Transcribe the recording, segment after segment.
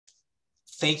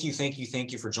Thank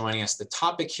you for joining us. The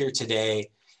topic here today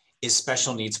is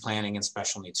special needs planning and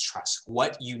special needs trust,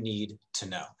 what you need to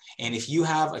know. And if you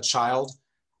have a child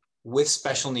with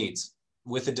special needs,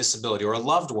 with a disability, or a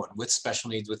loved one with special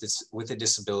needs with a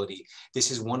disability, this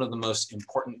is one of the most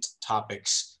important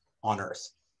topics on earth.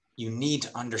 You need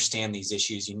to understand these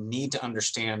issues. You need to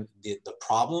understand the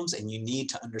problems, and you need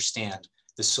to understand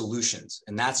the solutions.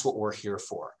 And that's what we're here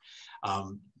for.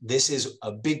 This is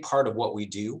a big part of what we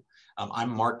do.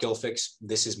 I'm Mark Gilfix.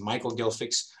 This is Michael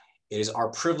Gilfix. It is our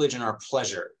privilege and our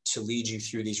pleasure to lead you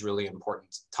through these really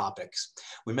important topics.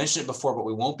 We mentioned it before, but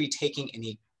we won't be taking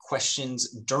any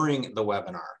questions during the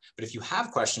webinar. But if you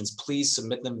have questions, please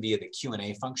submit them via the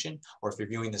Q&A function, or if you're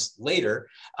viewing this later,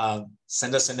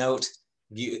 send us a note,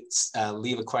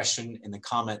 leave a question in the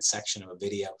comment section of a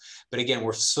video. But again,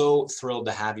 we're so thrilled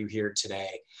to have you here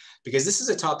today, because this is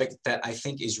a topic that I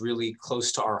think is really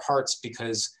close to our hearts,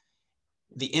 because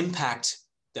the impact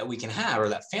that we can have, or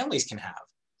that families can have,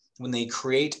 when they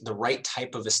create the right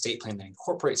type of estate plan that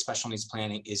incorporates special needs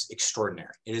planning is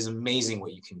extraordinary. It is amazing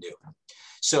what you can do.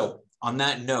 So on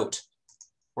that note,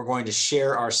 we're going to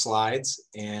share our slides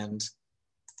and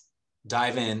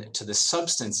dive into the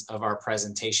substance of our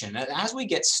presentation. And as we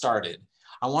get started,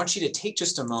 I want you to take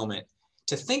just a moment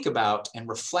to think about and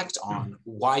reflect on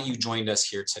why you joined us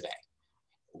here today.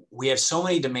 We have so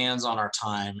many demands on our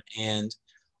time, and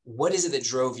what is it that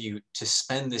drove you to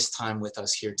spend this time with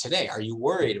us here today? Are you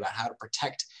worried about how to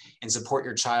protect and support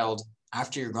your child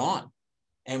after you're gone?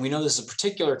 And we know this is a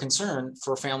particular concern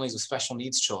for families with special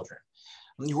needs children.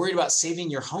 Are you worried about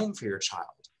saving your home for your child?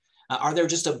 Are there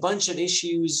just a bunch of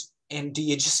issues, and do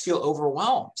you just feel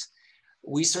overwhelmed?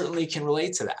 We certainly can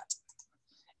relate to that.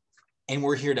 And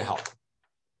we're here to help.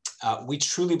 We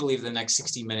truly believe the next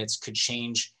 60 minutes could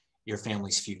change your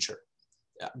family's future.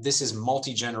 This is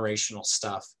multi-generational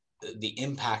stuff. The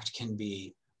impact can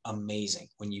be amazing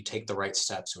when you take the right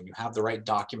steps, when you have the right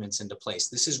documents into place.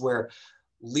 This is where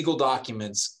legal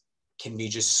documents can be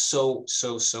just so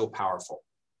powerful.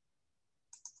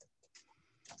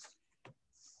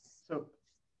 So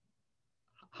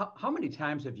how many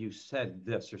times have you said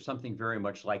this or something very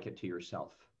much like it to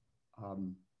yourself?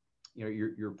 You know,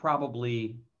 you're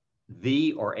probably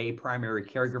the or a primary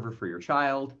caregiver for your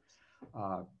child.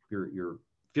 You're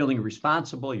feeling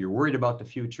responsible, you're worried about the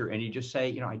future, and you just say,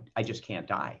 you know, I just can't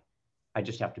die. I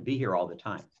just have to be here all the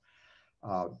time.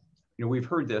 You know, we've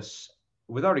heard this,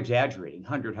 without exaggerating,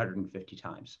 150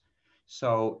 times.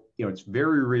 So, you know, it's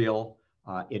very real.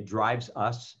 It drives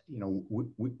us, you know,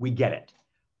 we get it.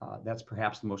 That's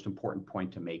perhaps the most important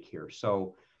point to make here.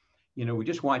 So, you know, we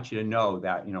just want you to know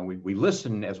that, you know, we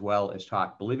listen as well as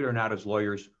talk. Believe it or not, as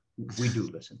lawyers, we do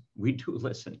listen. We do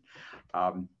listen.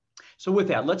 So with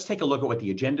that, let's take a look at what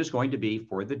the agenda is going to be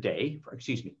for the day,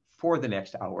 for the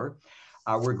next hour.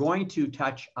 We're going to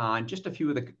touch on just a few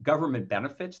of the government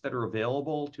benefits that are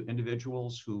available to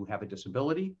individuals who have a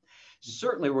disability.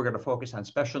 Certainly, we're going to focus on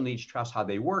special needs trusts, how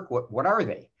they work, what are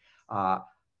they?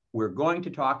 We're going to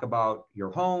talk about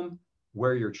your home,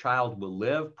 where your child will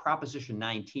live. Proposition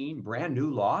 19, brand new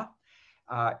law,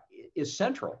 is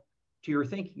central to your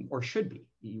thinking, or should be.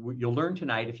 You'll learn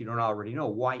tonight, if you don't already know,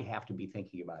 why you have to be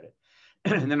thinking about it.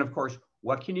 And then, of course,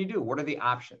 what can you do? What are the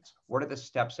options? What are the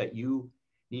steps that you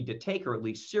need to take, or at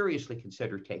least seriously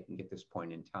consider taking at this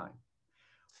point in time?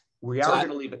 We are going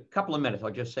to leave a couple of minutes, I'll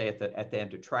just say at the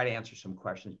end, to try to answer some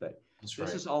questions, but this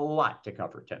is a lot to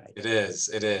cover tonight. It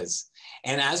is.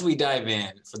 And as we dive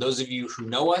in, for those of you who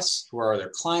know us, who are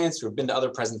other clients, who have been to other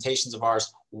presentations of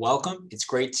ours, welcome. It's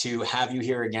great to have you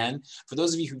here again. For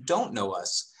those of you who don't know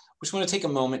us, we just want to take a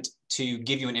moment to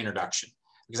give you an introduction,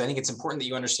 because I think it's important that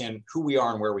you understand who we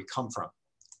are and where we come from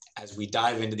as we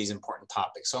dive into these important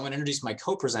topics. So I'm going to introduce my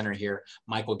co-presenter here,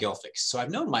 Michael Gilfix. So I've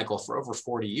known Michael for over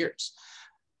 40 years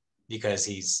because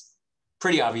he's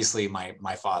pretty obviously my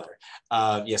father.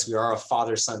 Yes, we are a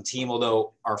father-son team,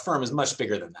 although our firm is much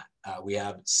bigger than that. We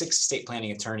have 6 estate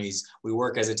planning attorneys. We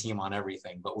work as a team on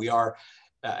everything, but we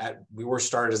were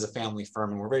started as a family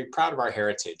firm, and we're very proud of our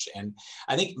heritage. And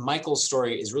I think Michael's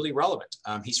story is really relevant.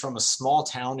 He's from a small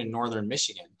town in northern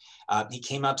Michigan. He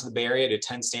came out to the Bay Area to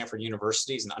attend Stanford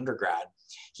University as an undergrad.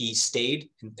 He stayed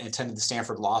and attended the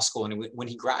Stanford Law School. And when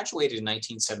he graduated in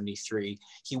 1973,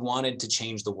 he wanted to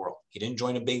change the world. He didn't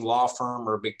join a big law firm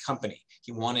or a big company.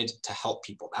 He wanted to help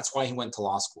people. That's why he went to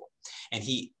law school. And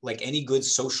he, like any good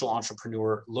social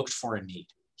entrepreneur, looked for a need.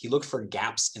 He looked for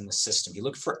gaps in the system. He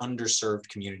looked for underserved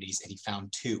communities, and he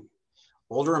found 2: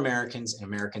 older Americans and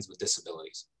Americans with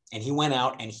disabilities. And he went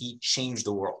out and he changed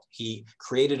the world. He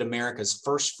created America's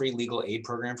first free legal aid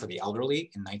program for the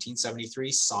elderly in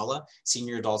 1973, SALA,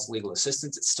 Senior Adults Legal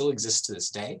Assistance. It still exists to this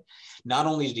day. Not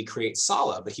only did he create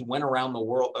SALA, but he went around the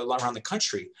world, around the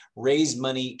country, raised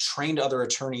money, trained other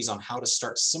attorneys on how to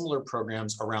start similar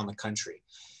programs around the country.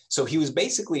 So he was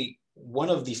basically one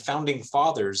of the founding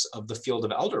fathers of the field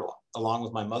of elder law, along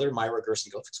with my mother, Myra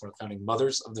Gerson Gilfix, one of the founding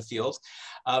mothers of the field.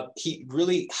 He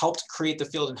really helped create the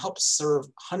field and helped serve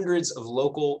hundreds of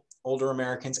local older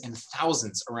Americans and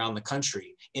thousands around the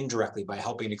country indirectly by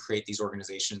helping to create these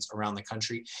organizations around the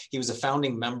country. He was a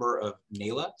founding member of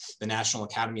NALA, the National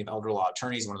Academy of Elder Law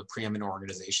Attorneys, one of the preeminent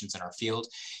organizations in our field.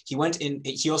 He also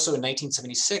in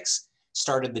 1976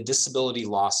 started the Disability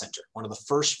Law Center, one of the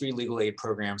first free legal aid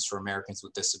programs for Americans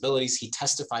with disabilities. He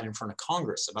testified in front of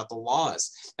Congress about the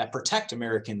laws that protect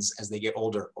Americans as they get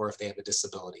older or if they have a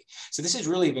disability. So this has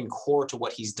really been core to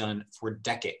what he's done for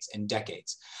decades and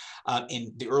decades.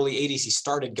 In the early 80s, he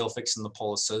started Gilfix and the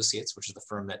Poll Associates, which is the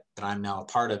firm that I'm now a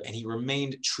part of, and he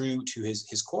remained true to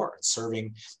his core,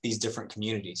 serving these different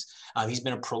communities. He's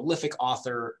been a prolific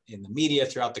author in the media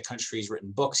throughout the country. He's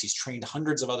written books. He's trained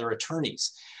hundreds of other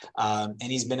attorneys, and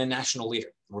he's been a national leader.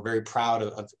 We're very proud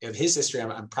of his history.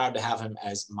 I'm proud to have him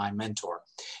as my mentor.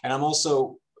 And I'm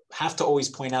also have to always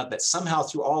point out that somehow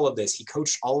through all of this, he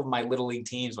coached all of my little league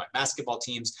teams, my basketball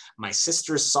teams, my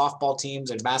sister's softball teams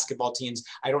and basketball teams.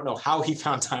 I don't know how he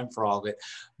found time for all of it,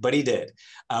 but he did.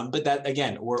 But that,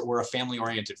 again, we're a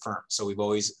family-oriented firm. So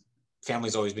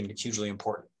family's always been hugely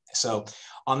important. So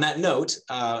on that note,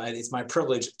 it's my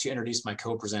privilege to introduce my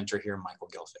co-presenter here, Michael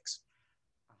Gilfix.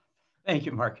 Thank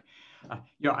you, Mark.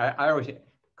 I always say,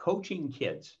 coaching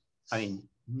kids, I mean,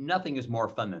 nothing is more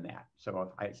fun than that.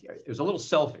 So it was a little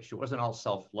selfish. It wasn't all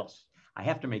selfless. I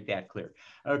have to make that clear.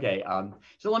 Okay,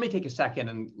 so let me take a second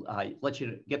and let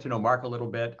you get to know Mark a little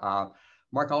bit.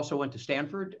 Mark also went to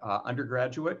Stanford,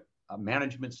 undergraduate,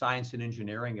 management science and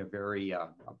engineering, a very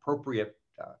appropriate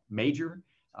major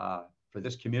for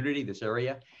this community, this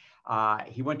area.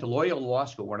 He went to Loyola Law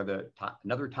School,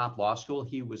 another top law school.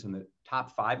 He was in the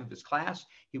top 5 of his class.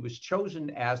 He was chosen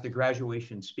as the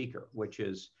graduation speaker, which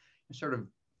is sort of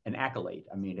an accolade.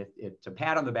 I mean, it's a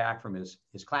pat on the back from his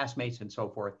classmates and so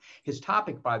forth. His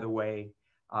topic, by the way,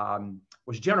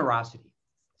 was generosity.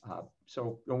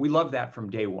 So we love that from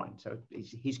day one. So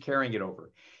he's carrying it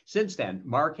over. Since then,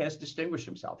 Mark has distinguished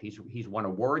himself. He's won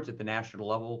awards at the national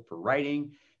level for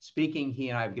writing, speaking. He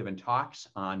and I have given talks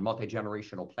on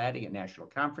multi-generational planning at national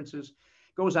conferences.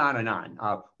 Goes on and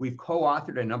on. We've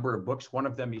co-authored a number of books. One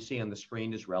of them you see on the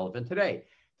screen is relevant today,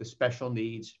 The Special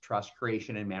Needs Trust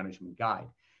Creation and Management Guide.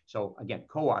 So again,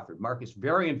 co-authored. Mark is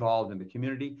very involved in the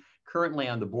community, currently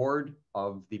on the board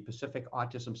of the Pacific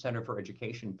Autism Center for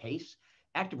Education, PACE,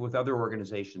 active with other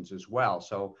organizations as well.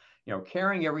 So,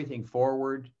 carrying everything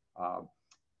forward,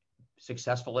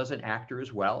 successful as an actor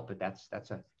as well, but that's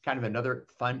a kind of another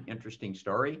fun, interesting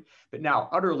story, but now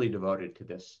utterly devoted to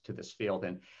this field.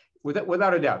 And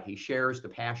without a doubt, he shares the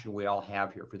passion we all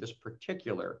have here for this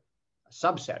particular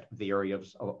subset of the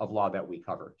areas of law that we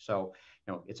cover. So,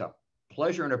 it's a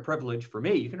pleasure and a privilege for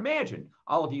me. You can imagine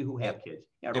all of you who have kids.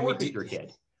 Work with your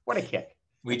kid. What a kick.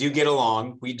 We do get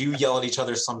along. We do yell at each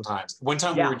other sometimes. One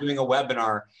time we were doing a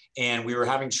webinar and we were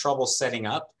having trouble setting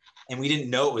up and we didn't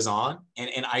know it was on.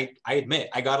 And I admit,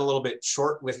 I got a little bit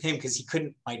short with him because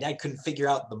my dad couldn't figure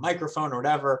out the microphone or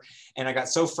whatever. And I got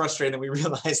so frustrated that we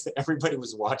realized that everybody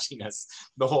was watching us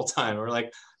the whole time. We're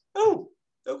like, oh,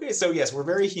 okay. So yes, we're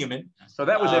very human. So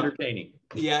that was entertaining.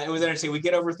 Yeah, it was entertaining. We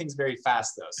get over things very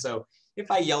fast though. So if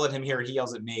I yell at him here, he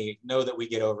yells at me, know that we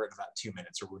get over it in about 2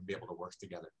 minutes or we'll be able to work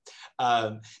together.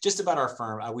 Just about our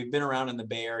firm, we've been around in the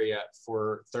Bay Area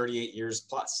for 38 years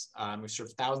plus. We've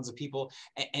served thousands of people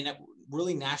and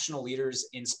really national leaders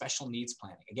in special needs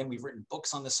planning. Again, we've written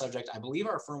books on the subject. I believe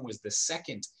our firm was the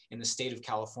second in the state of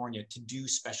California to do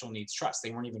special needs trusts.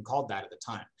 They weren't even called that at the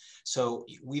time. So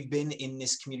we've been in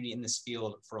this community, in this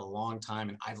field for a long time,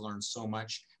 and I've learned so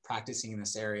much practicing in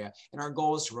this area. And our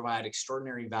goal is to provide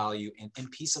extraordinary value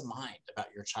and peace of mind about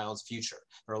your child's future.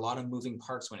 There are a lot of moving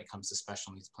parts when it comes to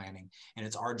special needs planning, and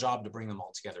it's our job to bring them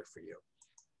all together for you.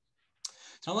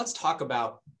 So now let's talk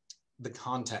about the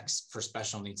context for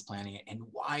special needs planning and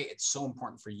why it's so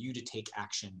important for you to take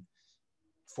action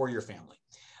for your family.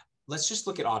 Let's just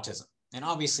look at autism. And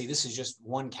obviously this is just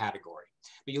one category,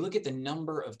 but you look at the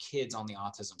number of kids on the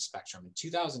autism spectrum. In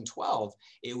 2012,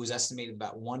 it was estimated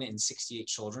about 1 in 68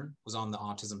 children was on the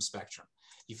autism spectrum.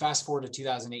 You fast forward to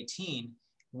 2018,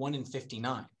 1 in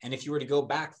 59. And if you were to go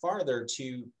back farther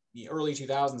to the early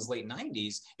 2000s, late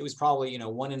 90s, it was probably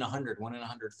 1 in 100, 1 in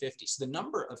 150. So the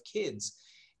number of kids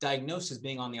diagnosed as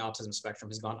being on the autism spectrum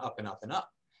has gone up and up and up.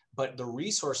 But the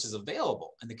resources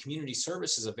available and the community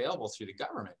services available through the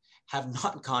government have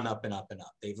not gone up and up and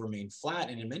up. They've remained flat,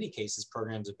 and in many cases,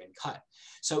 programs have been cut.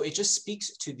 So it just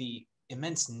speaks to the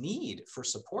immense need for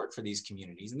support for these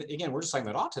communities. And again, we're just talking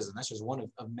about autism. That's just one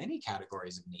of many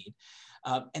categories of need.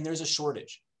 And there's a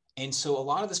shortage. And so a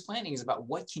lot of this planning is about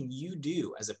what can you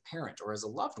do as a parent or as a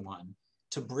loved one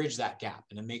to bridge that gap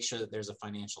and to make sure that there's a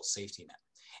financial safety net.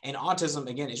 And autism,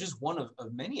 again, is just one of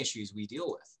many issues we deal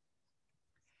with.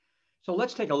 So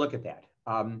let's take a look at that.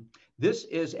 This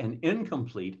is an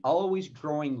incomplete, always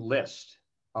growing list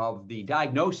of the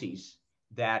diagnoses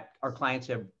that our clients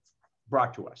have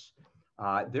brought to us.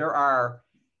 There are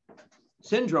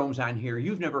syndromes on here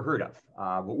you've never heard of.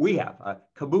 What we have,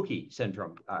 Kabuki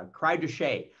syndrome,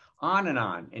 Cry-Duchenne, on.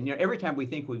 And every time we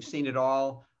think we've seen it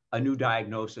all, a new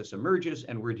diagnosis emerges,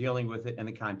 and we're dealing with it in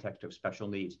the context of special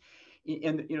needs.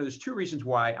 And there's two reasons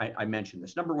why I mentioned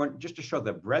this. Number one, just to show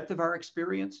the breadth of our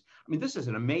experience. I mean, this is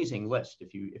an amazing list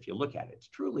if you look at it. It's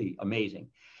truly amazing.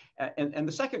 And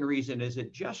the second reason is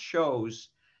it just shows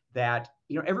that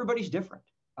everybody's different.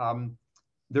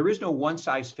 There is no one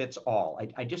size fits all.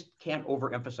 I just can't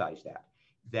overemphasize that.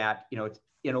 That it's,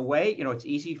 in a way, it's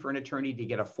easy for an attorney to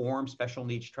get a form, special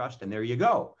needs trust, and there you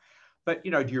go. But,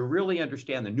 do you really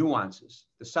understand the nuances,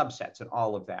 the subsets, and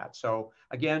all of that? So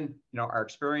again, our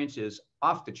experience is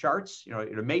off the charts.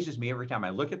 It amazes me every time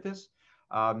I look at this.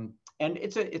 And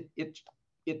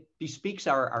it bespeaks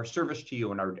our service to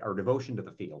you and our devotion to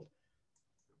the field.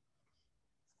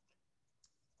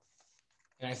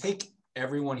 And I think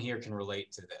everyone here can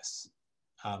relate to this.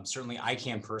 Certainly I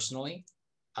can personally.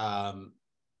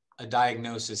 A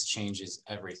diagnosis changes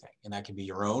everything. And that can be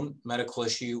your own medical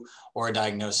issue or a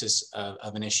diagnosis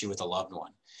of an issue with a loved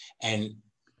one. And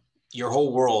your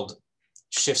whole world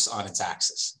shifts on its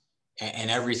axis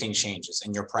and everything changes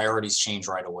and your priorities change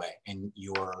right away and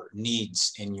your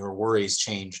needs and your worries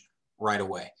change right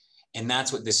away. And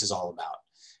that's what this is all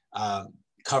about,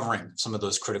 covering some of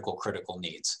those critical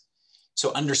needs.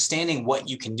 So understanding what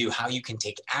you can do, how you can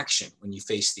take action when you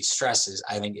face these stresses,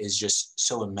 I think is just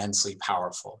so immensely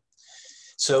powerful.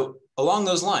 So along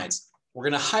those lines, we're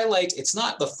going to highlight, it's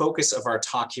not the focus of our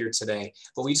talk here today,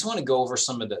 but we just want to go over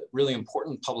some of the really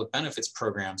important public benefits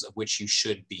programs of which you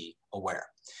should be aware.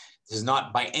 This is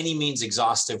not by any means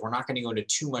exhaustive. We're not going to go into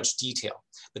too much detail,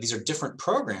 but these are different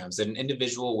programs that an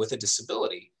individual with a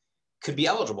disability could be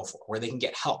eligible for, where they can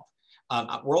get help.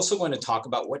 We're also going to talk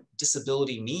about what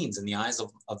disability means in the eyes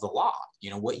of the law,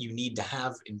 what you need to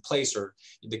have in place or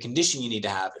the condition you need to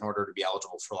have in order to be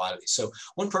eligible for a lot of these. So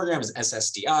one program is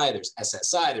SSDI, there's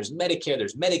SSI, there's Medicare,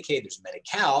 there's Medicaid, there's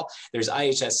Medi-Cal, there's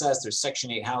IHSS, there's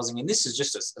Section 8 housing, and this is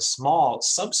just a small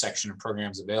subsection of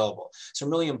programs available. Some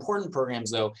really important programs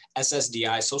though,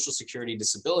 SSDI, Social Security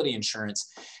Disability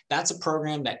Insurance, that's a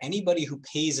program that anybody who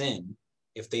pays in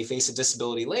if they face a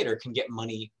disability later, can get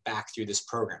money back through this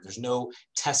program. There's no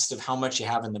test of how much you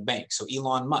have in the bank. So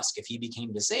Elon Musk, if he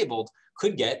became disabled,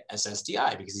 could get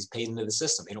SSDI because he's paid into the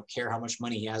system. They don't care how much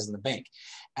money he has in the bank.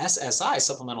 SSI,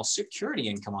 supplemental security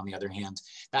income, on the other hand,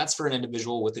 that's for an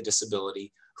individual with a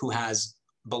disability who has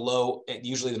below,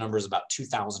 usually the number is about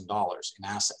 $2,000 in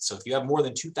assets. So if you have more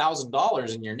than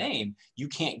 $2,000 in your name, you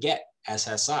can't get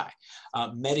SSI.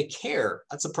 Medicare,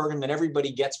 that's a program that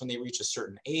everybody gets when they reach a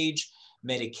certain age.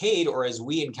 Medicaid, or as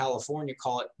we in California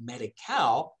call it,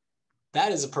 Medi-Cal,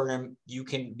 that is a program you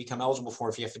can become eligible for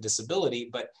if you have a disability.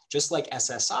 But just like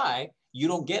SSI, you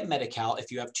don't get Medi-Cal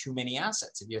if you have too many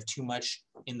assets, if you have too much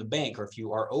in the bank, or if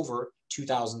you are over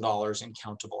 $2,000 in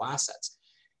countable assets.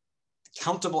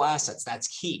 Countable assets, that's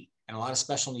key. And a lot of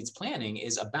special needs planning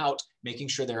is about making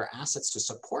sure there are assets to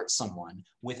support someone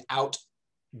without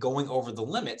going over the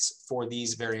limits for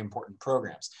these very important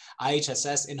programs.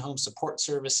 IHSS, in-home support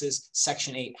services,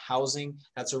 Section 8 housing,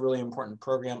 that's a really important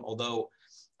program, although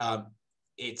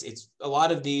it's a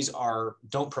lot of these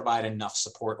don't provide enough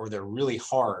support, or they're really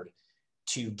hard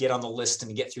to get on the list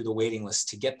and get through the waiting list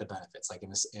to get the benefits, like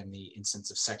in the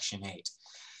instance of Section 8.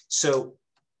 So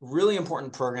really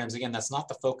important programs. Again, that's not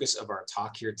the focus of our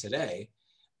talk here today,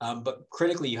 but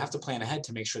critically, you have to plan ahead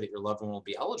to make sure that your loved one will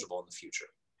be eligible in the future.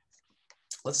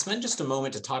 Let's spend just a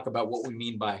moment to talk about what we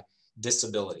mean by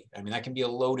disability. I mean, that can be a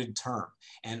loaded term.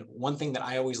 And one thing that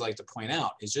I always like to point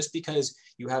out is just because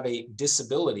you have a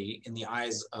disability in the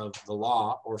eyes of the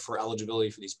law or for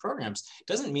eligibility for these programs,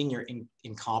 doesn't mean you're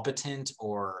incompetent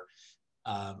or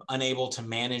unable to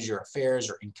manage your affairs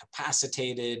or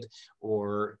incapacitated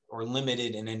or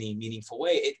limited in any meaningful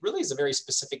way. It really is a very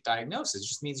specific diagnosis. It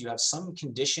just means you have some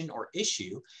condition or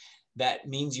issue that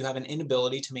means you have an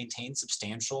inability to maintain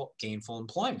substantial gainful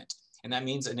employment. And that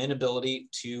means an inability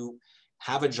to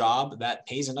have a job that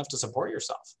pays enough to support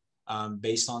yourself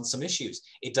based on some issues.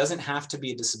 It doesn't have to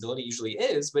be a disability, usually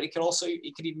is, but it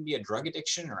could even be a drug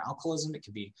addiction or alcoholism. It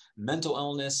could be mental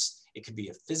illness. It could be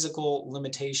a physical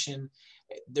limitation.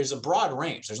 There's a broad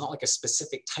range. There's not like a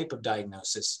specific type of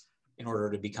diagnosis in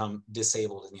order to become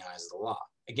disabled in the eyes of the law.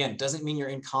 Again, doesn't mean you're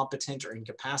incompetent or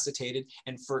incapacitated.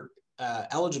 And for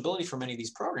eligibility for many of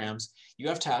these programs, you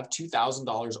have to have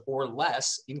 $2,000 or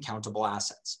less in countable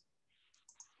assets.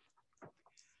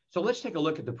 So let's take a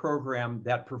look at the program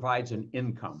that provides an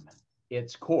income.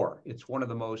 It's core. It's one of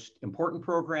the most important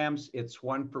programs. It's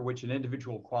one for which an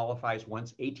individual qualifies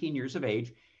once 18 years of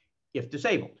age, if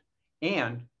disabled,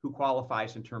 and who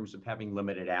qualifies in terms of having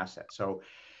limited assets. So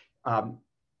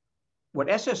what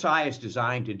SSI is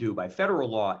designed to do by federal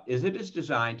law is it is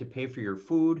designed to pay for your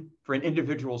food, for an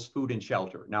individual's food and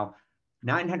shelter. Now,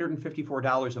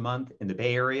 $954 a month in the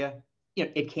Bay Area,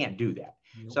 it can't do that.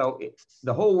 Nope. So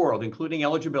the whole world, including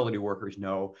eligibility workers,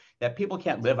 know that people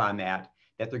can't live on that,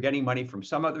 that they're getting money from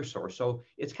some other source. So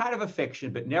it's kind of a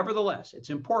fiction, but nevertheless, it's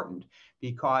important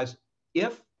because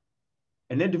if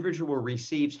an individual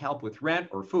receives help with rent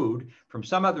or food from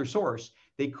some other source,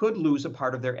 they could lose a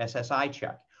part of their SSI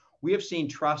check. We have seen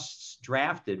trusts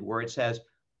drafted where it says,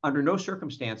 under no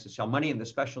circumstances shall money in the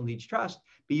special needs trust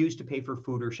be used to pay for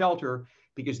food or shelter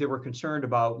because they were concerned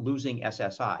about losing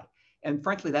SSI. And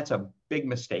frankly, that's a big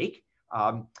mistake.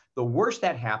 The worst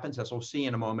that happens, as we'll see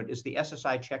in a moment, is the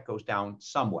SSI check goes down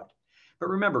somewhat. But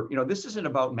remember, this isn't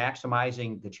about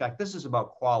maximizing the check. This is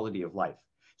about quality of life.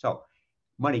 So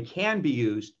money can be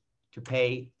used to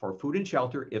pay for food and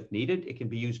shelter if needed. It can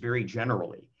be used very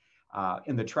generally.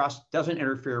 And the trust doesn't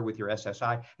interfere with your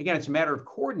SSI. Again, it's a matter of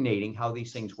coordinating how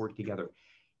these things work together.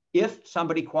 If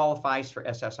somebody qualifies for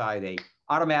SSI, they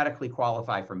automatically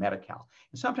qualify for Medi-Cal.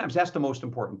 And sometimes that's the most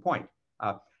important point.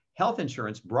 Health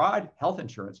insurance, broad health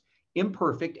insurance,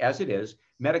 imperfect as it is,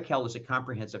 Medi-Cal is a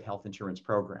comprehensive health insurance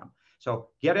program. So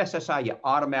get SSI, you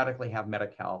automatically have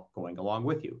Medi-Cal going along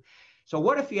with you. So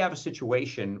what if you have a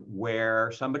situation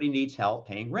where somebody needs help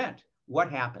paying rent? What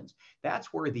happens?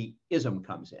 That's where the ISM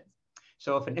comes in.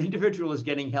 So if an individual is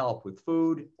getting help with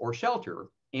food or shelter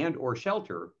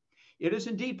it is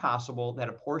indeed possible that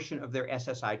a portion of their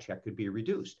SSI check could be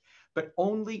reduced, but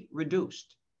only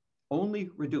reduced.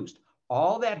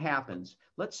 All that happens,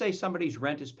 let's say somebody's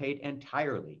rent is paid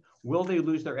entirely. Will they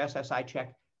lose their SSI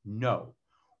check? No.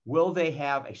 Will they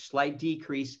have a slight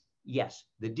decrease? Yes.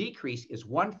 The decrease is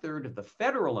 1/3 of the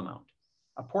federal amount.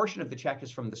 A portion of the check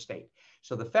is from the state.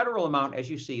 So the federal amount, as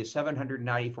you see, is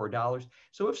 $794.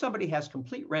 So if somebody has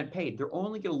complete rent paid, they're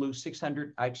only going to lose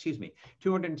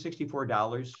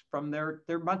 $264 from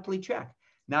their monthly check.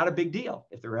 Not a big deal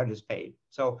if the rent is paid.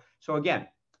 So again,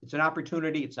 it's an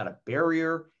opportunity. It's not a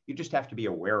barrier. You just have to be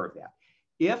aware of that.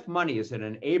 If money is in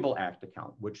an ABLE Act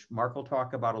account, which Mark will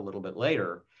talk about a little bit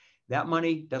later, that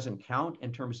money doesn't count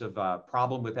in terms of a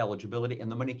problem with eligibility, and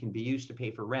the money can be used to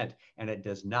pay for rent, and it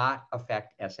does not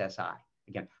affect SSI.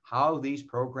 Again, how these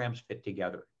programs fit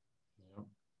together. Yeah.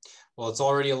 Well, it's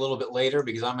already a little bit later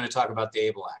because I'm going to talk about the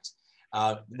ABLE Act.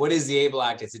 What is the ABLE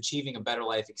Act? It's Achieving a Better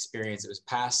Life Experience. It was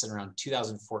passed in around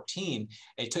 2014.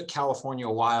 It took California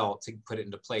a while to put it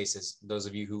into place, as those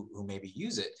of you who maybe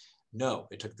use it know.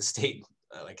 It took the state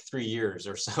like 3 years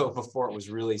or so before it was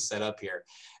really set up here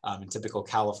in typical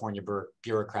California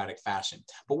bureaucratic fashion.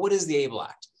 But what is the ABLE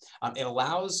Act? It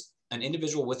allows an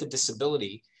individual with a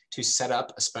disability to set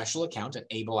up a special account, an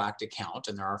ABLE Act account,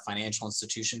 and there are financial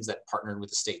institutions that partnered with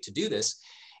the state to do this,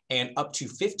 and up to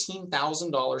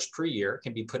 $15,000 per year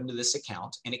can be put into this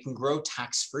account, and it can grow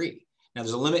tax-free. Now,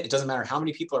 there's a limit. It doesn't matter how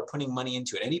many people are putting money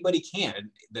into it. Anybody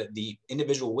can. The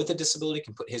individual with a disability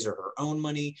can put his or her own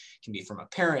money. It can be from a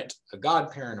parent, a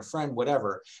godparent, a friend,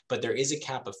 whatever. But there is a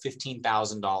cap of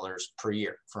 $15,000 per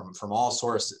year from all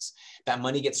sources. That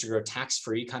money gets to grow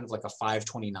tax-free, kind of like a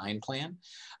 529 plan.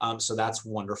 So that's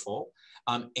wonderful.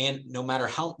 And no matter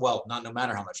how, well, not no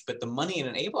matter how much, but the money in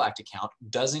an ABLE Act account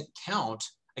doesn't count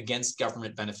against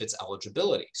government benefits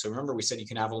eligibility. So remember, we said you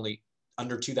can have only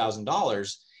under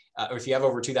 $2,000. Or if you have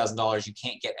over $2,000, you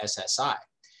can't get SSI.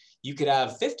 You could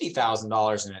have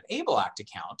 $50,000 in an ABLE Act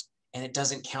account, and it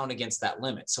doesn't count against that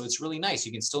limit. So it's really nice.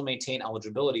 You can still maintain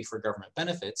eligibility for government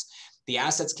benefits. The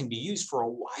assets can be used for a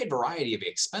wide variety of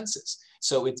expenses.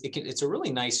 So it's a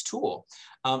really nice tool.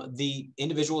 The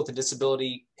individual with a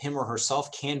disability, him or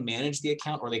herself, can manage the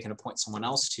account, or they can appoint someone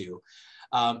else to.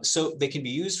 So they can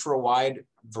be used for a wide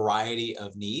variety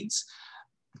of needs.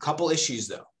 A couple issues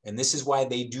though. And this is why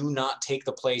they do not take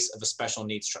the place of a special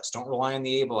needs trust. Don't rely on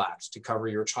the ABLE Act to cover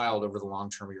your child over the long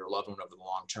term or your loved one over the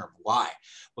long term. Why?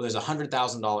 Well, there's a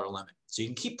 $100,000 limit. So you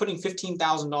can keep putting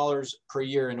 $15,000 per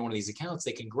year into one of these accounts.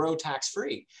 They can grow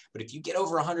tax-free. But if you get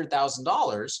over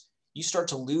 $100,000, you start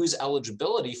to lose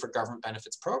eligibility for government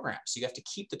benefits programs. So you have to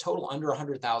keep the total under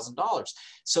 $100,000.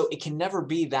 So it can never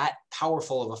be that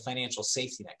powerful of a financial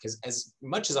safety net, because as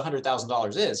much as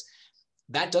 $100,000 is,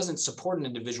 that doesn't support an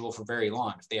individual for very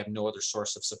long if they have no other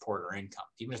source of support or income,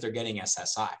 even if they're getting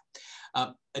SSI.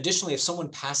 Additionally, if someone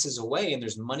passes away and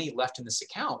there's money left in this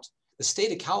account, the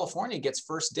state of California gets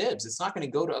first dibs. It's not going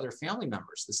to go to other family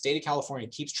members. The state of California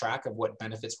keeps track of what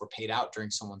benefits were paid out during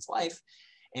someone's life.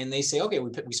 And they say, okay,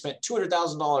 we spent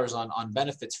 $200,000 on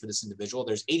benefits for this individual.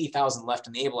 There's $80,000 left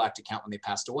in the ABLE Act account when they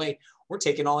passed away. We're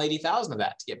taking all $80,000 of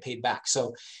that to get paid back.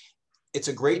 So it's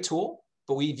a great tool,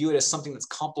 but we view it as something that's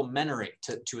complementary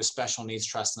to a special needs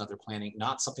trust and other planning,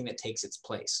 not something that takes its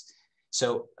place.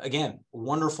 So again,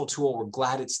 wonderful tool. We're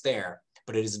glad it's there,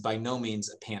 but it is by no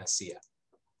means a panacea.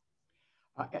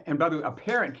 And by the way, a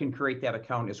parent can create that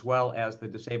account as well as the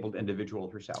disabled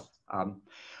individual herself.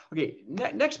 Okay,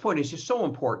 next point is just so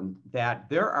important that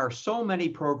there are so many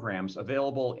programs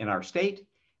available in our state.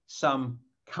 Some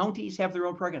counties have their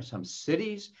own programs, some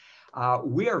cities.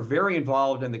 We are very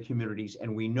involved in the communities,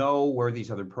 and we know where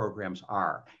these other programs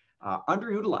are.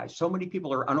 Underutilized. So many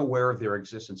people are unaware of their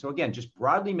existence. So again, just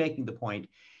broadly making the point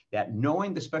that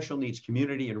knowing the special needs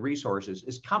community and resources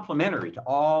is complementary to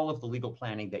all of the legal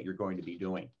planning that you're going to be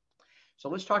doing. So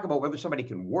let's talk about whether somebody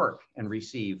can work and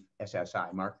receive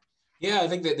SSI, Mark. Yeah, I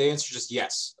think that the answer is just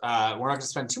yes. We're not going to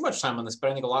spend too much time on this,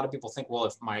 but I think a lot of people think, well,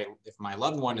 if my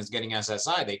loved one is getting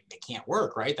SSI, they can't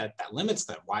work, right? That limits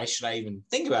them. Why should I even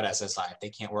think about SSI if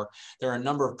they can't work? There are a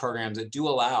number of programs that do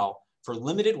allow for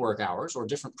limited work hours or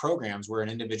different programs where an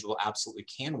individual absolutely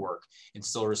can work and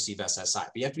still receive SSI.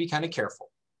 But you have to be kind of careful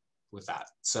with that.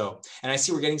 So, and I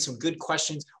see we're getting some good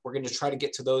questions. We're going to try to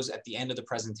get to those at the end of the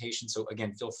presentation. So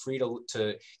again, feel free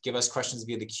to give us questions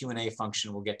via the Q&A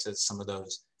function. We'll get to some of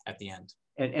those at the end.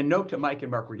 And note to Mike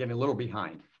and Mark, we're getting a little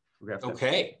behind.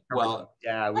 Okay. Well,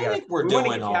 yeah, I think we're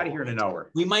doing all out of here in an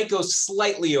hour. We might go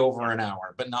slightly over an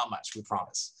hour, but not much, we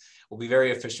promise. We'll be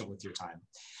very efficient with your time.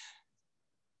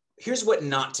 Here's what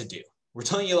not to do. We're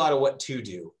telling you a lot of what to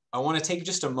do. I want to take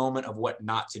just a moment of what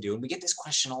not to do. And we get this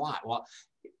question a lot. Well,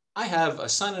 I have a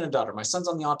son and a daughter. My son's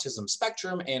on the autism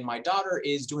spectrum and my daughter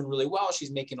is doing really well.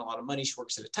 She's making a lot of money. She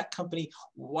works at a tech company.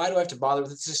 Why do I have to bother with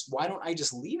this? Why don't I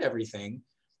just leave everything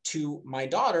to my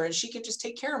daughter and she can just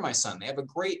take care of my son? They have a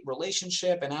great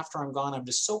relationship. And after I'm gone, I'm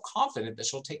just so confident that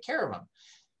she'll take care of him.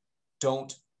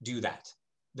 Don't do that.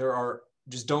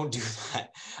 Just don't do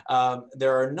that.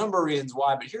 There are a number of reasons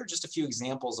why, but here are just a few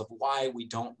examples of why we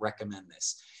don't recommend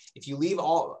this. If you leave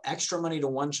all extra money to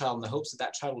one child in the hopes that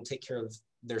that child will take care of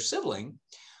their sibling,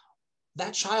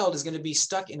 that child is going to be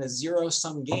stuck in a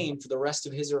zero-sum game for the rest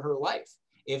of his or her life.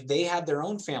 If they have their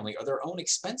own family or their own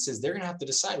expenses, they're going to have to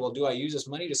decide, well, do I use this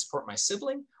money to support my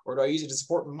sibling or do I use it to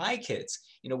support my kids?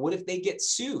 You know, what if they get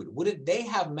sued? What if they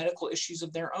have medical issues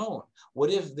of their own?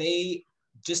 What if they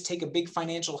just take a big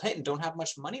financial hit and don't have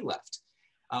much money left?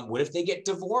 What if they get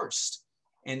divorced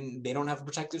and they don't have a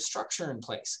protective structure in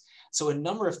place? So a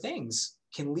number of things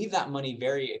can leave that money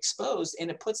very exposed, and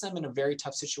it puts them in a very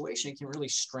tough situation. It can really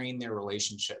strain their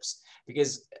relationships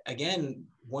because, again,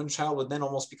 one child would then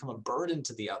almost become a burden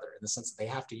to the other in the sense that they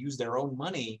have to use their own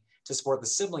money to support the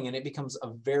sibling, and it becomes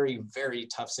a very, very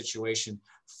tough situation,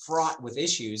 fraught with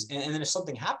issues. And then if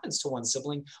something happens to one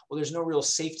sibling, well, there's no real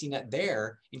safety net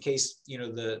there in case, you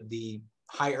know, the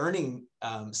high-earning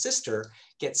sister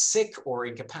gets sick or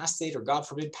incapacitated or, God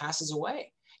forbid, passes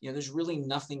away. You know, there's really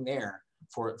nothing there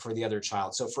for the other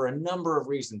child. So for a number of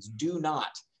reasons, do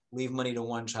not leave money to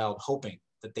one child hoping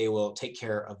that they will take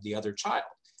care of the other child.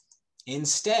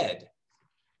 Instead,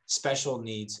 special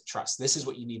needs trust. This is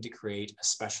what you need to create, a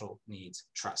special needs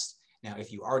trust. Now,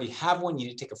 if you already have one, you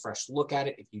need to take a fresh look at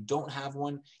it. If you don't have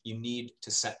one, you need to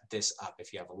set this up.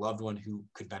 If you have a loved one who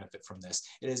could benefit from this,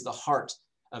 it is the heart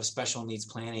of special needs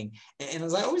planning. And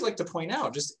as I always like to point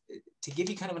out, just to give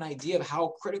you kind of an idea of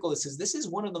how critical this is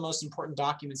one of the most important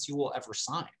documents you will ever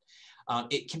sign.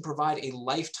 It can provide a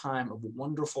lifetime of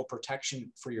wonderful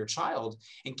protection for your child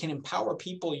and can empower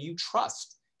people you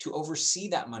trust to oversee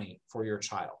that money for your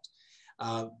child.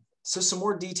 So some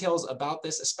more details about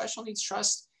this. A special needs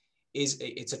trust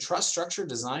it's a trust structure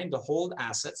designed to hold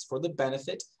assets for the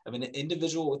benefit of an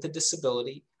individual with a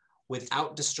disability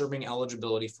without disturbing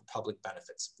eligibility for public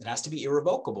benefits. It has to be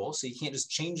irrevocable, so you can't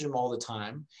just change them all the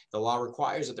time. The law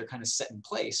requires that they're kind of set in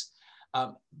place.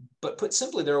 But put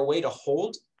simply, they're a way to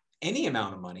hold any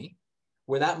amount of money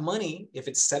where that money, if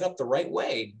it's set up the right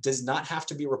way, does not have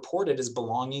to be reported as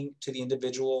belonging to the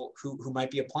individual who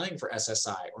might be applying for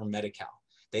SSI or Medi-Cal.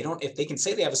 They don't, if they can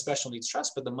say they have a special needs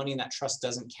trust, but the money in that trust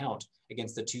doesn't count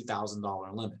against the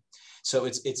 $2,000 limit. So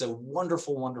it's a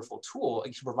wonderful, wonderful tool.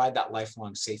 It can provide that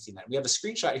lifelong safety net. We have a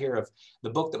screenshot here of the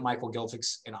book that Michael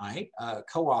Gilfix and I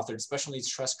co-authored, Special Needs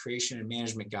Trust Creation and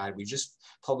Management Guide. We just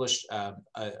published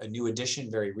a new edition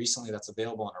very recently that's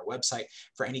available on our website.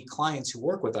 For any clients who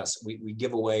work with us, we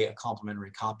give away a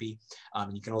complimentary copy.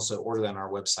 You can also order that on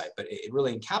our website, but it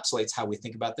really encapsulates how we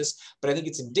think about this. But I think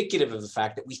it's indicative of the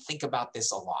fact that we think about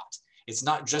this a lot. It's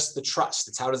not just the trust,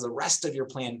 it's how does the rest of your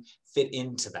plan fit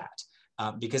into that?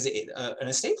 Because an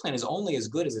estate plan is only as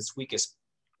good as its weakest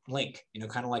link,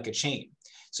 kind of like a chain.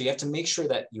 So you have to make sure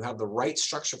that you have the right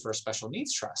structure for a special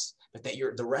needs trust, but that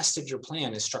the rest of your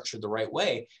plan is structured the right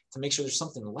way to make sure there's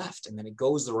something left, and then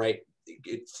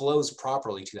it flows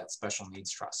properly to that special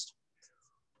needs trust.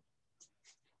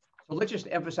 So let's just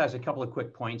emphasize a couple of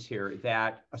quick points here,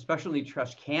 that a special needs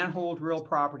trust can hold real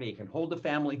property. It can hold the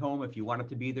family home if you want it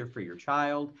to be there for your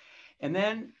child. And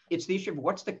then it's the issue of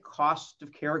what's the cost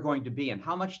of care going to be and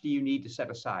how much do you need to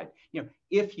set aside?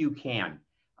 If you can.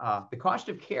 The cost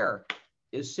of care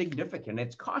is significant.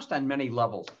 It's cost on many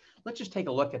levels. Let's just take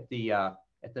a look at the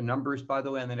numbers, by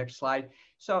the way, on the next slide.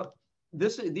 So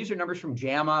these are numbers from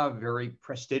JAMA, a very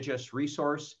prestigious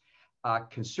resource.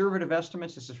 Conservative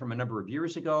estimates, this is from a number of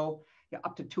years ago,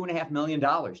 up to $2.5 million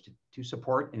to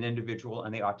support an individual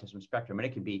on the autism spectrum. And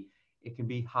it can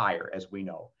be higher, as we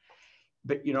know.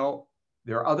 But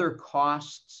there are other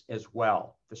costs as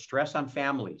well. The stress on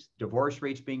families, divorce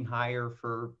rates being higher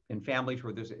in families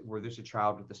where there's a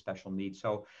child with a special needs.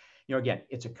 So, again,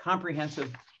 it's a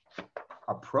comprehensive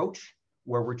approach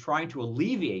where we're trying to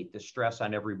alleviate the stress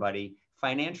on everybody.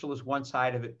 Financial is one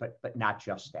side of it, but not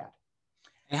just that.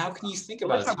 And how can you think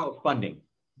about it? Let's talk about funding.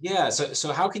 Yeah.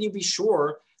 So how can you be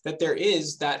sure that there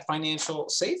is that financial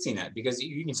safety net? Because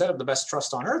you can set up the best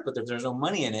trust on earth, but if there's no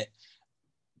money in it,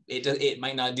 it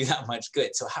might not do that much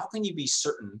good. So how can you be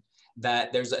certain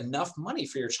that there's enough money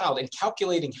for your child, and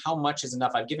calculating how much is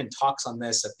enough? I've given talks on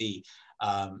this at the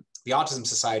Autism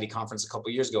Society conference a couple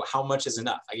of years ago. How much is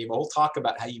enough? I gave a whole talk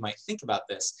about how you might think about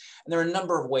this. And there are a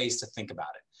number of ways to think about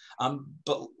it.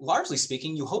 But largely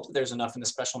speaking, you hope that there's enough in the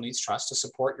special needs trust to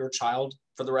support your child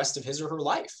for the rest of his or her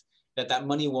life, that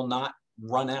money will not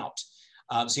run out.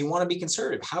 So you want to be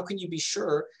conservative. How can you be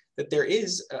sure that there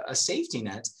is a safety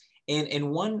net?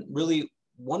 And one really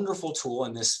wonderful tool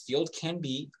in this field can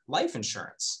be life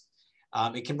insurance.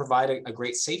 It can provide a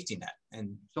great safety net.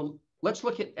 And so let's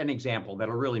look at an example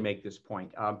that'll really make this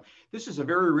point. This is a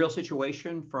very real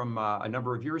situation from a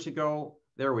number of years ago.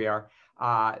 There we are.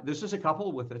 This is a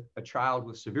couple with a child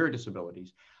with severe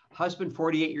disabilities. Husband,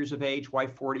 48 years of age,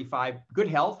 wife, 45, good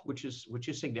health, which is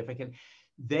significant.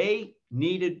 They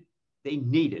needed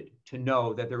to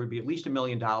know that there would be at least $1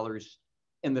 million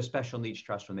in the special needs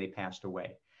trust when they passed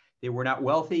away. They were not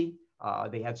wealthy.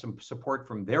 They had some support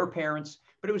from their parents,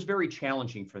 but it was very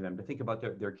challenging for them to think about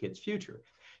their kids' future.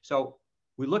 So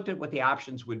we looked at what the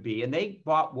options would be, and they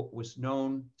bought what was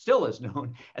still is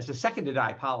known as the second to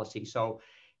die policy. So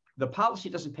the policy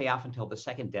doesn't pay off until the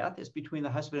second death is between the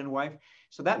husband and wife.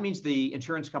 So that means the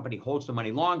insurance company holds the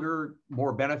money longer,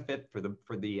 more benefit for the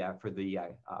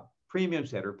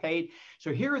premiums that are paid.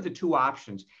 So here are the two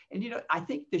options. And, I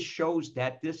think this shows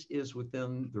that this is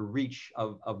within the reach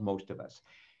of most of us.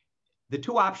 The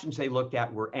two options they looked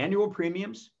at were annual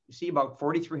premiums. You see about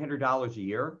 $4,300 a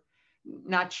year,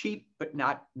 not cheap, but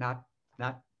not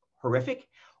horrific.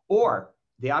 Or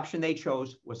the option they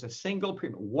chose was a single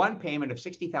premium, one payment of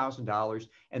 $60,000,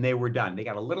 and they were done. They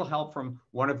got a little help from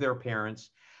one of their parents.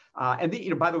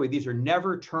 And by the way, these are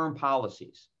never term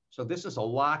policies. So this is a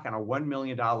lock on a $1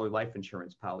 million life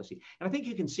insurance policy. And I think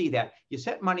you can see that you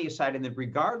set money aside, and then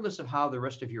regardless of how the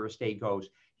rest of your estate goes,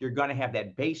 you're going to have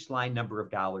that baseline number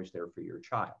of dollars there for your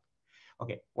child.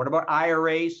 Okay, what about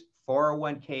IRAs,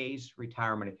 401ks,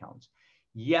 retirement accounts?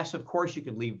 Yes, of course, you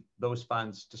can leave those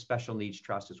funds to special needs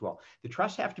trust as well. The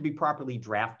trusts have to be properly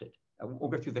drafted. We'll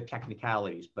go through the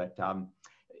technicalities, but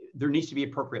there needs to be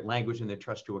appropriate language in the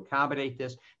trust to accommodate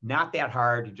this. Not that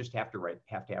hard. You just have to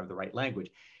have the right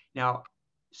language. Now,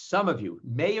 some of you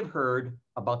may have heard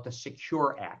about the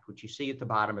Secure Act, which you see at the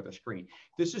bottom of the screen.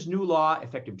 This is new law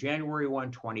effective January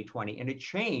 1, 2020, and it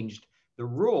changed the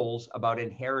rules about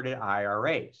inherited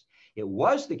IRAs. It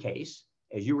was the case,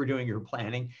 as you were doing your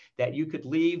planning, that you could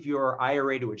leave your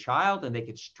IRA to a child and they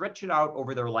could stretch it out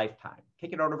over their lifetime,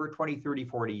 kick it out over 20, 30,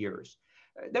 40 years.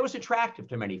 That was attractive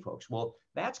to many folks. Well,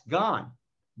 that's gone.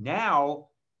 Now,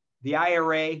 the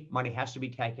IRA money has to be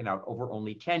taken out over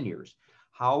only 10 years.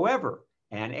 However,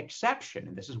 an exception,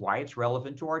 and this is why it's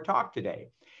relevant to our talk today.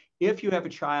 If you have a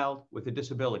child with a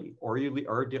disability or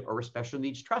a special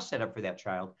needs trust set up for that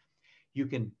child, you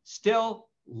can still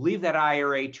leave that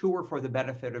IRA to or for the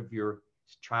benefit of your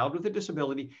child with a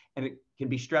disability, and it can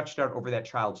be stretched out over that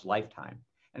child's lifetime.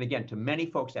 And again, to many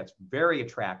folks, that's very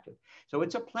attractive. So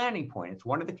it's a planning point. It's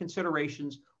one of the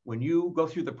considerations when you go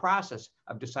through the process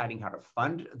of deciding how to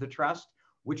fund the trust,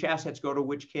 which assets go to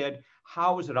which kid,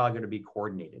 how is it all going to be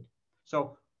coordinated?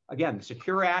 So again, the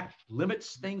Secure Act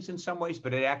limits things in some ways,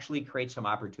 but it actually creates some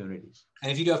opportunities. And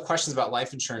if you do have questions about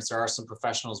life insurance, there are some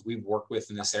professionals we've worked with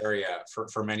in this area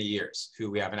for many years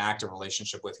who we have an active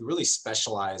relationship with, who really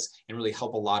specialize and really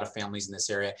help a lot of families in this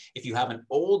area. If you have an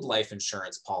old life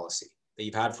insurance policy that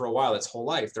you've had for a while, its whole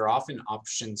life, there are often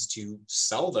options to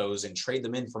sell those and trade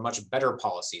them in for much better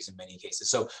policies in many cases.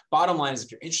 So bottom line is,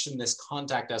 if you're interested in this,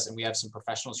 contact us, and we have some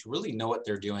professionals who really know what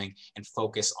they're doing and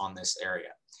focus on this area.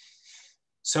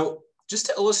 So just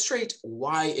to illustrate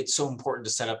why it's so important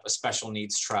to set up a special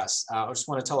needs trust, I just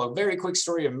want to tell a very quick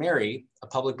story of Mary, a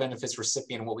public benefits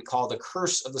recipient, what we call the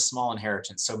curse of the small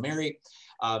inheritance. So Mary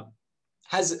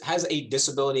has a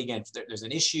disability. Again, there's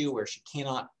an issue where she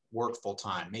cannot work full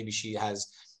time. Maybe she is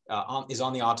on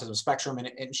the autism spectrum,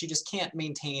 and she just can't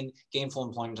maintain gainful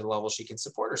employment to the level she can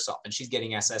support herself. And she's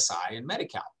getting SSI and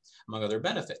Medi-Cal, among other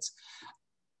benefits.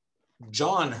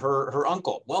 John, her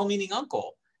uncle, well-meaning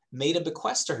uncle, made a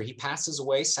bequest to her. He passes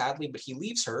away, sadly, but he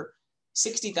leaves her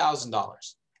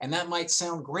 $60,000. And that might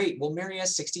sound great. Well, Mary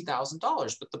has $60,000.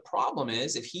 But the problem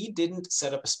is, if he didn't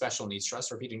set up a special needs trust,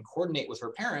 or if he didn't coordinate with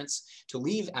her parents to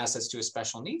leave assets to a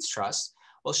special needs trust,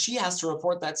 well, she has to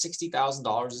report that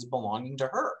 $60,000 as belonging to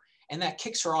her. And that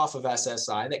kicks her off of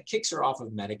SSI, that kicks her off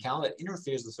of Medi-Cal, that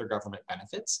interferes with her government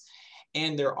benefits.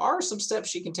 And there are some steps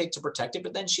she can take to protect it,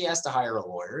 but then she has to hire a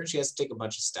lawyer, and she has to take a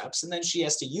bunch of steps, and then she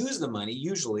has to use the money.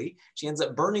 Usually she ends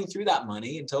up burning through that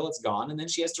money until it's gone, and then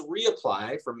she has to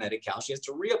reapply for Medi-Cal. She has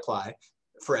to reapply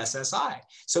for SSI.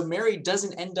 So Mary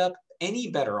doesn't end up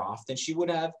any better off than she would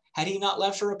have had he not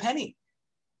left her a penny,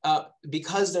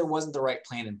 because there wasn't the right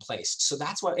plan in place. So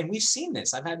that's why, and we've seen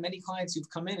this. I've had many clients who've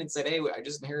come in and said, hey, I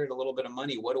just inherited a little bit of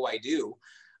money. What do I do?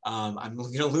 I'm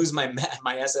going to lose my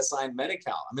SSI and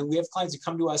Medi-Cal. I mean, we have clients who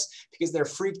come to us because they're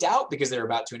freaked out because they're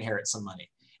about to inherit some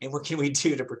money. And what can we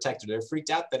do to protect it? They're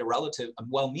freaked out that a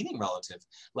well-meaning relative,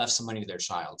 left some money to their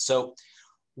child. So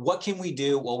what can we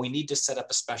do? Well, we need to set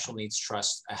up a special needs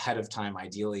trust ahead of time,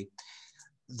 ideally.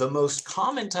 The most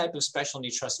common type of special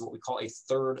needs trust is what we call a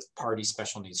third-party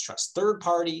special needs trust. Third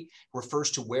party refers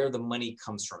to where the money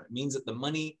comes from. It means that the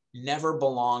money never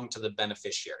belonged to the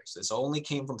beneficiaries. This only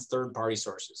came from third-party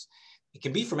sources. It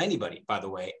can be from anybody, by the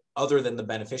way, other than the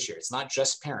beneficiary. It's not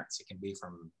just parents. It can be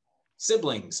from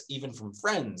siblings, even from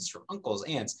friends, from uncles,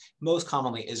 aunts. Most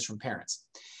commonly is from parents.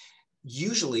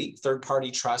 Usually, third-party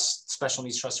trusts, special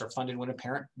needs trusts, are funded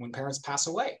when parents pass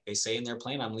away. They say in their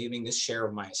plan, I'm leaving this share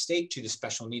of my estate to the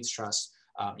special needs trust,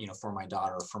 for my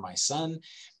daughter or for my son.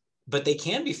 But they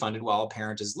can be funded while a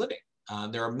parent is living.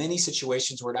 There are many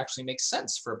situations where it actually makes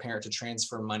sense for a parent to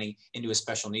transfer money into a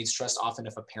special needs trust. Often,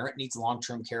 if a parent needs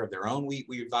long-term care of their own, we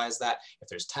advise that. If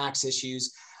there's tax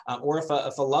issues, or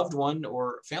if a loved one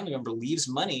or family member leaves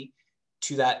money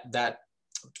to that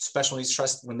special needs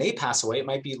trust when they pass away, it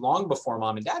might be long before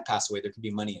mom and dad pass away, there could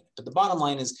be money in it. But the bottom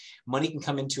line is, money can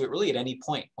come into it really at any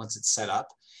point once it's set up.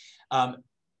 An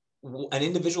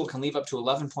individual can leave up to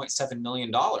 $11.7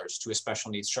 million to a special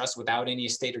needs trust without any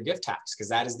estate or gift tax, because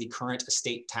that is the current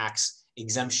estate tax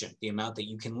exemption, the amount that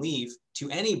you can leave to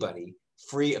anybody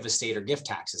free of estate or gift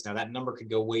taxes. Now, that number could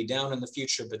go way down in the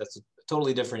future, but that's a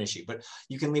totally different issue. But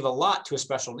you can leave a lot to a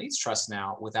special needs trust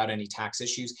now without any tax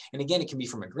issues. And again, it can be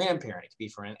from a grandparent, it could be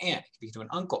from an aunt, it could be to an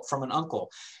uncle, from an uncle,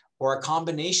 or a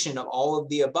combination of all of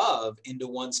the above into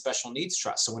one special needs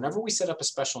trust. So whenever we set up a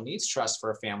special needs trust for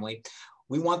a family,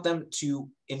 we want them to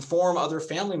inform other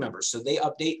family members so they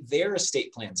update their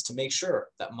estate plans to make sure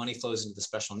that money flows into the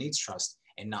special needs trust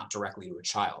and not directly to a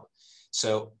child.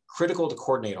 So critical to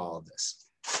coordinate all of this.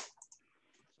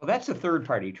 Well, that's a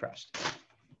third-party trust.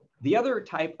 The other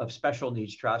type of special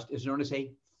needs trust is known as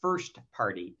a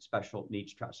first-party special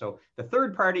needs trust. So the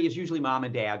third party is usually mom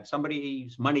and dad,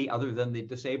 somebody's money other than the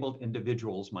disabled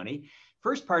individual's money.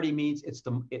 First party means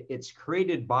it's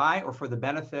created by or for the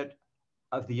benefit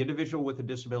of the individual with a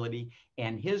disability,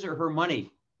 and his or her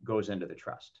money goes into the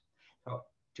trust. So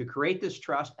to create this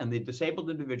trust, and the disabled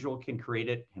individual can create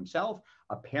it himself,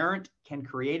 a parent can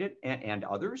create it, and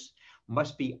others,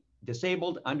 must be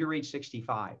disabled under age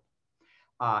 65.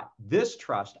 This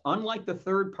trust, unlike the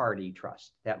third-party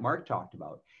trust that Mark talked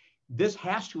about, This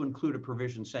has to include a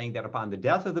provision saying that upon the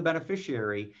death of the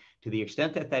beneficiary, to the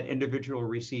extent that that individual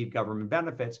received government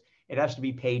benefits, it has to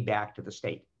be paid back to the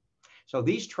state. So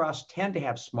these trusts tend to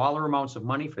have smaller amounts of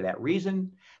money for that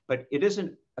reason, but it's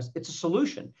a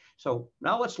solution. So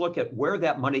now let's look at where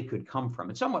that money could come from.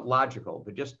 It's somewhat logical,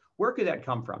 but just where could that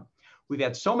come from? We've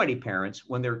had so many parents,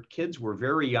 when their kids were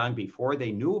very young, before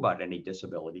they knew about any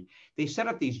disability, they set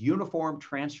up these Uniform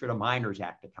Transfer to Minors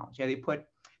Act accounts. Yeah, they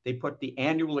put the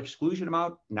annual exclusion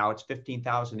amount. Now it's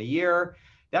 $15,000 a year.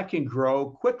 That can grow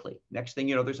quickly. Next thing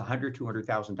you know, there's $100,000,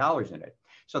 $200,000 in it.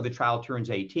 So the child turns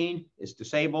 18, is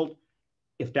disabled.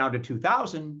 If down to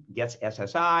 2,000, gets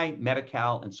SSI,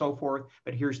 Medi-Cal, and so forth.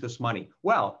 But here's this money.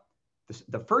 Well,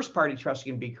 the first party trust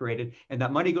can be created, and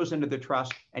that money goes into the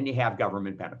trust, and you have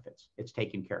government benefits. It's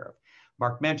taken care of.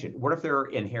 Mark mentioned, what if there are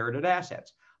inherited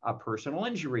assets? A personal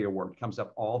injury award comes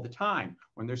up all the time.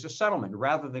 When there's a settlement,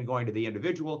 rather than going to the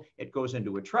individual, it goes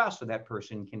into a trust so that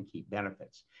person can keep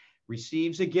benefits.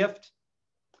 Receives a gift,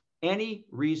 any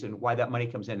reason why that money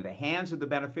comes into the hands of the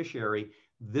beneficiary,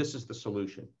 this is the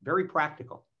solution. Very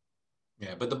practical.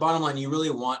 Yeah, but the bottom line, you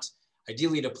really want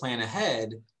ideally to plan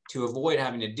ahead to avoid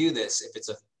having to do this. If it's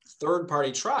a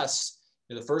third-party trust,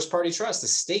 the first-party trust, the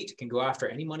state can go after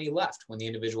any money left when the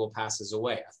individual passes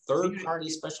away. A third-party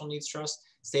special needs trust,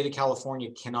 state of California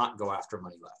cannot go after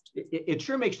money left. It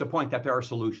sure makes the point that there are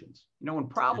solutions. You know, when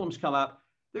problems come up,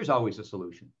 there's always a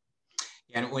solution.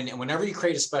 And whenever you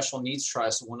create a special needs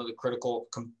trust, one of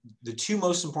the two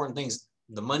most important things,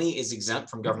 the money is exempt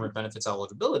from government benefits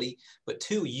eligibility, but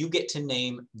two, you get to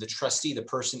name the trustee, the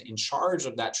person in charge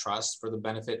of that trust for the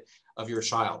benefit of your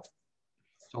child.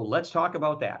 So let's talk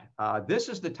about that. This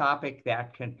is the topic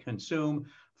that can consume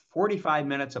 45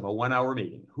 minutes of a 1-hour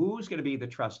meeting. Who's going to be the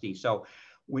trustee? So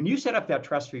when you set up that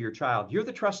trust for your child, you're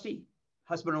the trustee.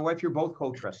 Husband and wife, you're both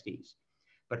co-trustees.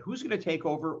 But who's going to take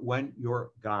over when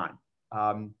you're gone?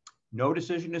 No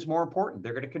decision is more important.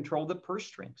 They're going to control the purse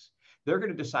strings. They're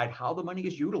going to decide how the money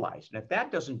is utilized. And if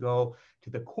that doesn't go to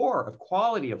the core of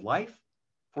quality of life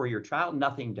for your child,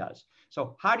 nothing does.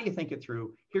 So how do you think it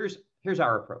through? Here's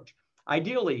our approach.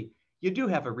 Ideally, you do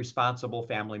have a responsible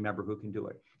family member who can do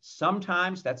it.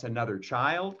 Sometimes that's another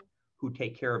child who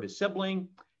take care of his sibling.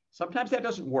 Sometimes that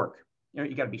doesn't work. You know,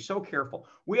 you got to be so careful.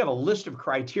 We have a list of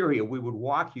criteria we would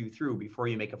walk you through before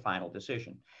you make a final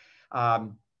decision.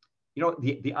 You know,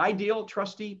 the ideal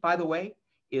trustee, by the way,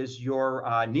 is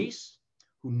your niece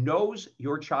who knows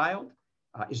your child,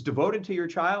 is devoted to your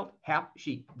child.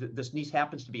 This niece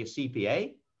happens to be a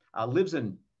CPA, lives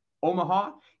in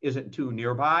Omaha, isn't too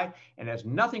nearby, and has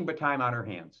nothing but time on her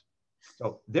hands.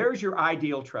 So there's your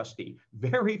ideal trustee.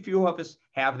 Very few of us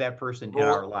have that person in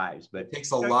our lives, but it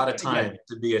takes a lot of time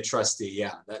to be a trustee.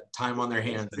 Yeah, that time on their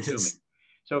hands is.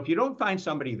 So if you don't find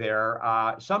somebody there,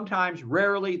 sometimes,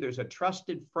 rarely, there's a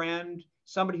trusted friend,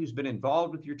 somebody who's been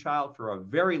involved with your child for a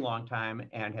very long time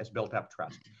and has built up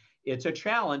trust. It's a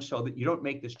challenge so that you don't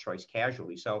make this choice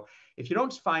casually. So if you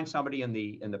don't find somebody in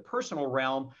the personal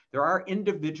realm, there are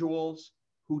individuals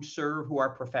who serve who are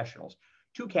professionals.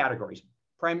 Two categories.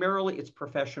 Primarily, it's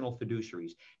professional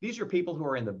fiduciaries. These are people who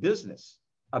are in the business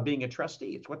of being a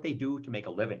trustee. It's what they do to make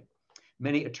a living.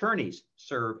 Many attorneys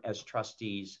serve as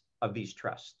trustees of these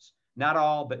trusts. Not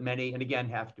all, but many, and again,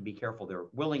 have to be careful. They're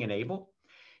willing and able.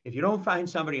 If you don't find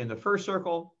somebody in the first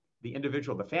circle, the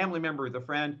individual, the family member, the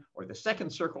friend, or the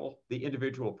second circle, the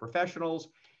individual professionals,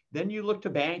 then you look to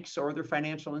banks or other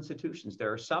financial institutions.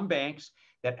 There are some banks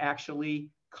that actually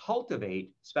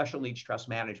cultivate special needs trust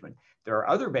management. There are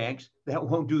other banks that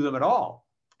won't do them at all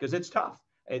because it's tough.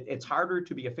 It's harder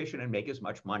to be efficient and make as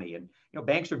much money. And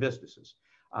banks are businesses.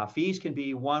 Fees can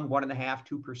be 1.5%,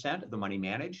 2% of the money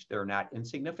managed. They're not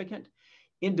insignificant.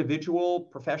 Individual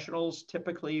professionals,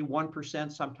 typically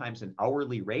 1%, sometimes an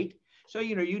hourly rate. So,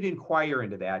 you'd inquire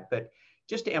into that. But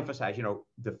just to emphasize,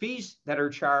 the fees that are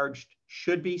charged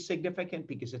should be significant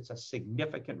because it's a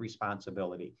significant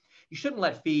responsibility. You shouldn't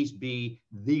let fees be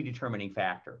the determining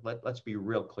factor. Let's be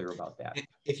real clear about that.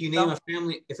 If you name a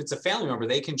family, if it's a family member,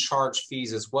 they can charge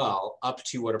fees as well, up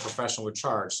to what a professional would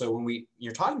charge. So when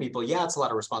you're talking to people, yeah, it's a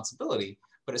lot of responsibility,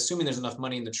 but assuming there's enough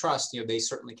money in the trust, they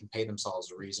certainly can pay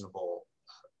themselves a reasonable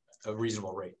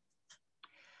rate.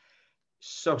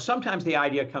 So sometimes the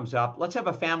idea comes up, let's have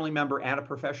a family member and a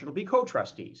professional be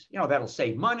co-trustees. That'll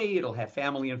save money. It'll have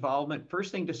family involvement.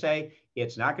 First thing to say,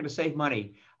 it's not going to save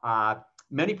money.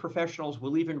 Many professionals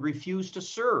will even refuse to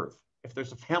serve if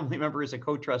there's a family member as a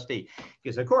co-trustee,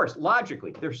 because of course,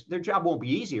 logically, their job won't be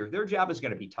easier. Their job is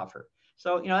going to be tougher.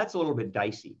 So, that's a little bit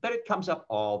dicey, but it comes up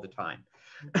all the time.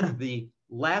 The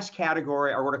last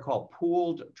category are what are called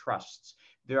pooled trusts.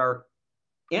 There are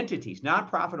entities,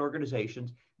 nonprofit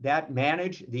organizations that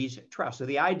manage these trusts. So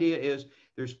the idea is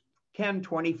there's 10,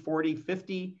 20, 40,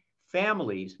 50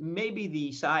 families. Maybe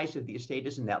the size of the estate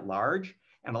isn't that large,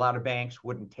 and a lot of banks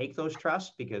wouldn't take those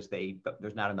trusts because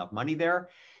there's not enough money there.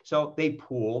 So they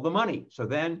pool the money. So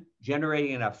then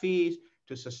generating enough fees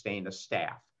to sustain the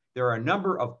staff. There are a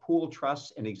number of pool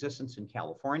trusts in existence in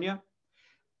California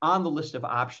on the list of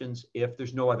options if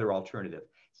there's no other alternative.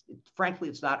 Frankly,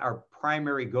 it's not our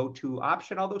primary go-to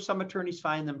option, although some attorneys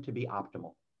find them to be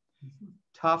optimal.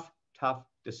 Tough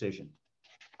decision.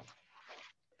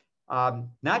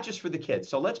 Not just for the kids.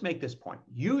 So let's make this point.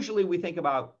 Usually we think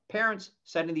about parents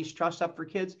setting these trusts up for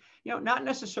kids, not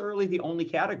necessarily the only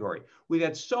category. We've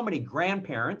had so many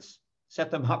grandparents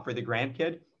set them up for the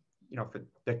grandkid, for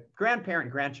the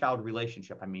grandparent-grandchild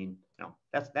relationship. I mean,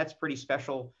 that's pretty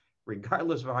special,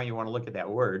 regardless of how you want to look at that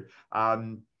word.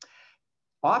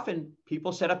 Often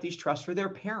people set up these trusts for their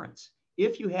parents.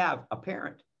 If you have a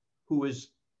parent who is,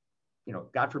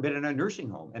 God forbid, in a nursing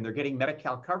home and they're getting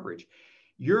Medi-Cal coverage,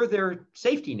 you're their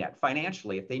safety net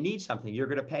financially. If they need something, you're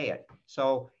going to pay it.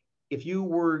 So if you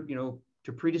were,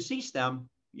 to predecease them,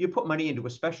 you put money into a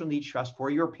special needs trust for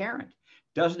your parent.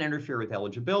 Doesn't interfere with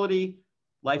eligibility.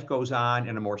 Life goes on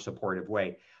in a more supportive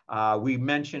way. We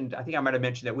mentioned, I think I might have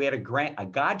mentioned that we had a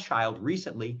godchild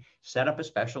recently set up a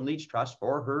special needs trust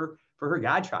for her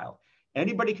godchild.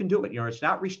 Anybody can do it. It's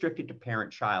not restricted to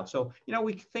parent-child. So,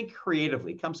 we think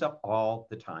creatively. It comes up all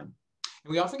the time.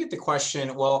 And we often get the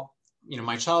question, well,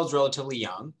 my child's relatively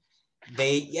young.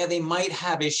 They might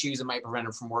have issues that might prevent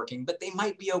them from working, but they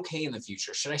might be okay in the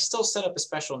future. Should I still set up a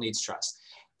special needs trust?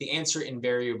 The answer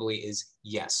invariably is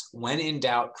yes. When in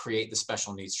doubt, create the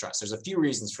special needs trust. There's a few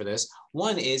reasons for this.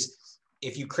 One is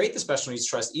if you create the special needs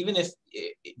trust, even if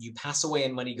you pass away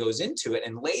and money goes into it,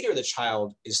 and later the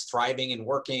child is thriving and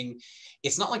working,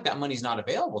 it's not like that money's not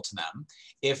available to them.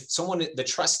 If the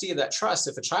trustee of that trust,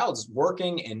 if a child is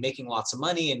working and making lots of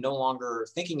money and no longer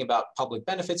thinking about public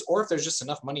benefits, or if there's just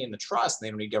enough money in the trust and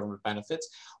they don't need government benefits,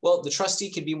 well, the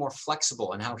trustee can be more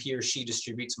flexible in how he or she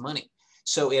distributes money.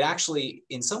 So it actually,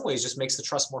 in some ways, just makes the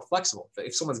trust more flexible.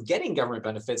 If someone's getting government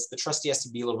benefits, the trustee has to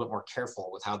be a little bit more careful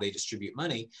with how they distribute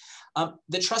money.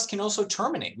 The trust can also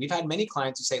terminate. We've had many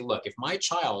clients who say, look, if my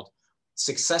child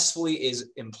successfully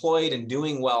is employed and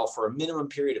doing well for a minimum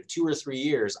period of 2 or 3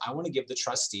 years, I want to give the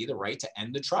trustee the right to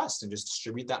end the trust and just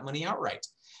distribute that money outright.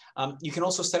 You can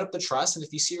also set up the trust, and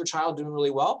if you see your child doing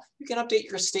really well, you can update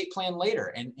your estate plan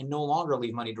later and no longer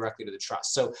leave money directly to the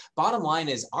trust. So bottom line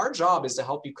is our job is to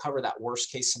help you cover that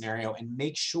worst case scenario and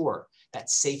make sure that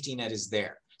safety net is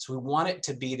there. So we want it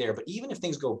to be there, but even if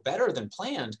things go better than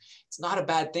planned, it's not a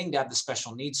bad thing to have the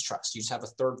special needs trust. You just have a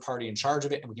third party in charge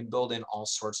of it, and we can build in all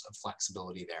sorts of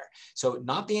flexibility there. So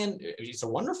not the end, it's a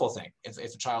wonderful thing if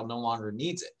a child no longer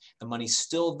needs it. The money's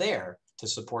still there to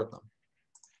support them.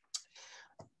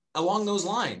 Along those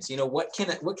lines, what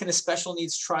can a special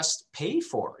needs trust pay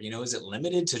for? Is it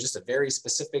limited to just a very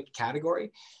specific category?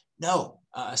 No,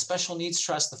 a special needs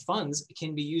trust, the funds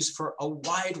can be used for a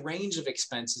wide range of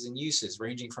expenses and uses,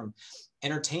 ranging from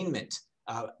entertainment,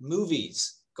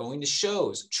 movies, going to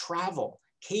shows, travel,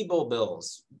 cable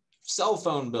bills, cell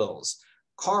phone bills,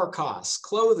 car costs,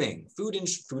 clothing, food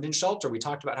and shelter. We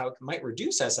talked about how it might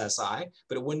reduce SSI,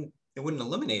 but it wouldn't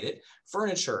eliminate it.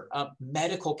 Furniture,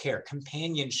 medical care,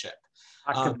 companionship.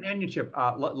 Companionship,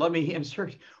 let me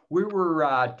insert. We were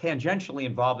tangentially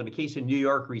involved in a case in New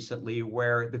York recently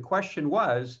where the question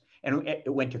was, and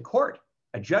it went to court,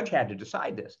 a judge had to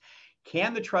decide this.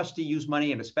 Can the trustee use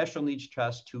money in a special needs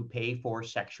trust to pay for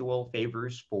sexual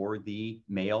favors for the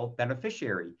male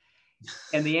beneficiary?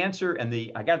 And the answer,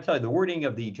 I got to tell you, the wording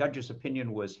of the judge's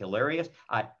opinion was hilarious.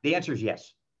 The answer is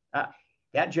yes.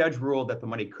 That judge ruled that the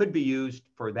money could be used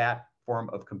for that form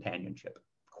of companionship.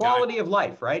 Quality of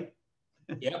life, right?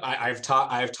 Yeah, I've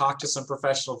talked to some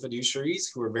professional fiduciaries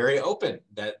who are very open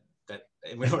that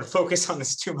and we don't want to focus on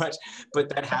this too much, but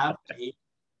that have paid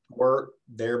for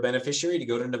their beneficiary to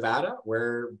go to Nevada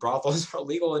where brothels are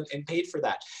legal and paid for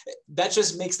that. That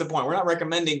just makes the point. We're not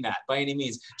recommending that by any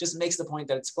means, just makes the point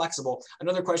that it's flexible.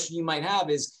 Another question you might have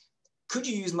is, could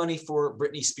you use money for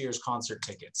Britney Spears concert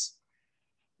tickets?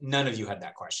 None of you had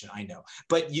that question, I know,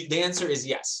 but the answer is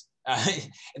yes.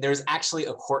 There's actually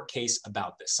a court case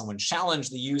about this. Someone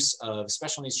challenged the use of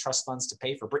special needs trust funds to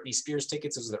pay for Britney Spears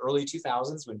tickets. It was the early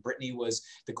 2000s when Britney was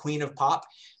the queen of pop,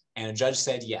 and a judge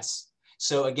said yes.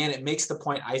 So again, it makes the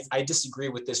point. I disagree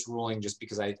with this ruling just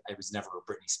because I was never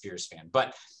a Britney Spears fan,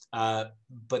 but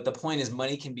the point is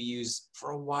money can be used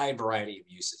for a wide variety of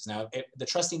uses. Now, the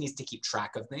trustee needs to keep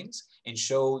track of things and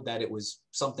show that it was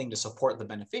something to support the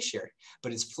beneficiary,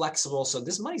 but it's flexible. So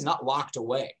this money's not locked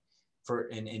away.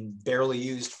 and barely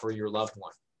used for your loved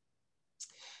one.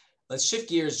 Let's shift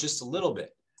gears just a little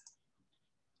bit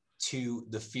to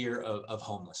the fear of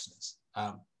homelessness.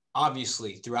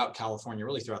 Obviously, throughout California,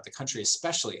 really throughout the country,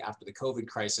 especially after the COVID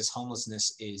crisis,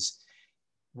 homelessness is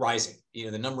rising.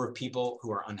 The number of people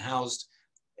who are unhoused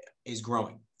is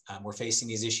growing. We're facing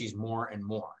these issues more and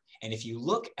more. And if you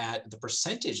look at the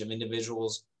percentage of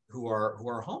individuals who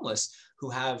are homeless, who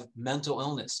have mental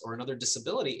illness or another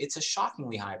disability, it's a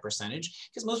shockingly high percentage,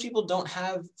 because most people don't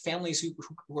have families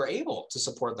who are able to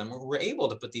support them, or who are able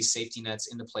to put these safety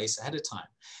nets into place ahead of time.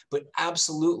 But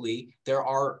absolutely, there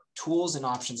are tools and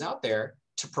options out there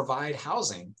to provide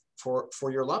housing for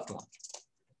your loved one.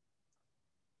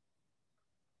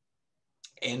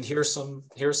 And here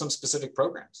are some specific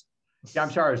programs. Yeah,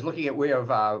 I'm sorry. I was looking at,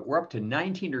 we're up to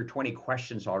 19 or 20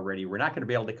 questions already. We're not going to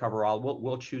be able to cover all.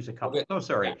 We'll choose a couple. So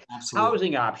sorry. Yeah, absolutely.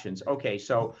 Housing options. Okay,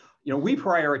 so we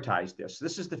prioritize this.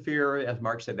 This is the fear, as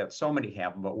Mark said, that so many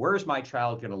have. But where's my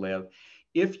child going to live?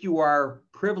 If you are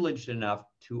privileged enough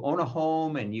to own a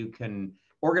home and you can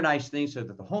organize things so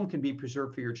that the home can be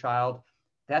preserved for your child,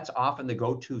 that's often the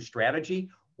go-to strategy.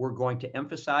 We're going to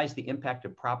emphasize the impact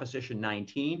of Proposition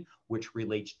 19, which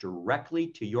relates directly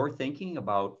to your thinking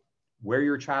about where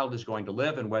your child is going to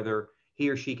live and whether he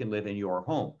or she can live in your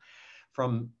home.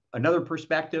 From another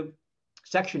perspective,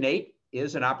 Section 8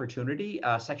 is an opportunity.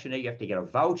 Section 8, you have to get a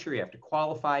voucher, you have to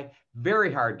qualify,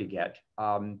 very hard to get.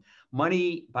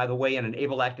 Money, by the way, in an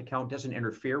ABLE Act account doesn't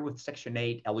interfere with Section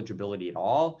 8 eligibility at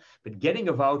all, but getting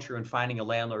a voucher and finding a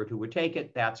landlord who would take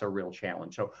it, that's a real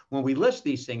challenge. So when we list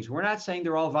these things, we're not saying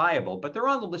they're all viable, but they're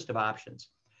on the list of options.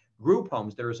 Group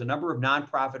homes, there is a number of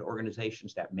nonprofit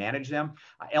organizations that manage them.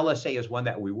 LSA is one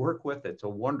that we work with. It's a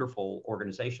wonderful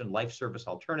organization, Life Service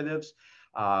Alternatives.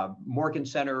 Morgan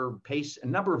Center, PACE, a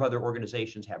number of other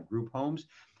organizations have group homes.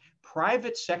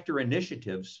 Private sector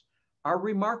initiatives are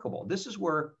remarkable. This is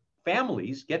where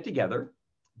families get together,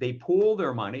 they pool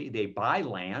their money, they buy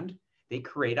land, they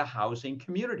create a housing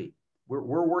community.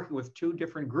 We're working with two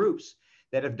different groups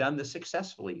that have done this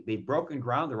successfully. They've broken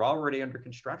ground, they're already under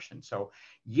construction. So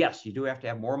yes, you do have to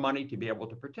have more money to be able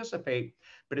to participate,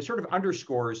 but it sort of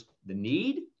underscores the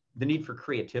need for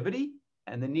creativity,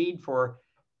 and the need for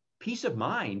peace of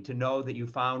mind to know that you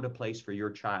found a place for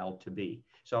your child to be.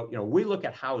 So, we look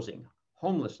at housing,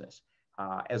 homelessness,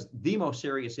 as the most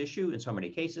serious issue in so many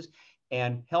cases,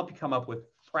 and help you come up with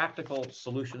practical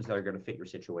solutions that are going to fit your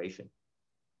situation.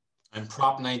 And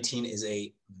Prop 19 is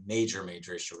a major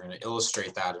issue. We're going to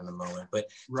illustrate that in a moment. But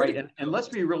right, and let's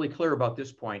be really clear about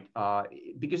this point,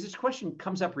 because this question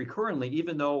comes up recurrently,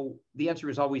 even though the answer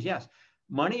is always yes.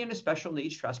 Money in a special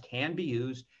needs trust can be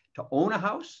used to own a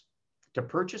house, to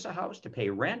purchase a house, to pay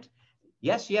rent.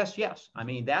 Yes, yes, yes. I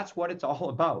mean, that's what it's all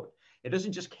about. It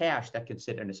isn't just cash that can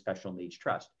sit in a special needs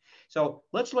trust. So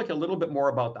let's look a little bit more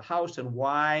about the house and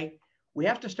why we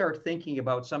have to start thinking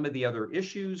about some of the other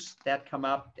issues that come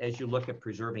up as you look at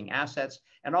preserving assets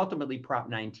and ultimately Prop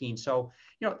 19. So,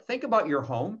 think about your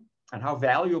home and how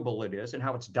valuable it is and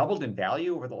how it's doubled in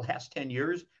value over the last 10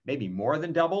 years, maybe more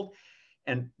than doubled.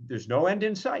 And there's no end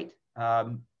in sight.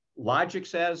 Logic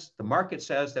says, the market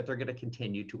says that they're going to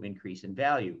continue to increase in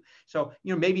value. So,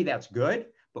 maybe that's good,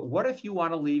 but what if you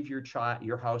want to leave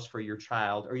your house for your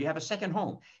child, or you have a second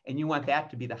home and you want that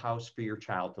to be the house for your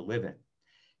child to live in?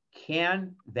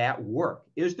 Can that work?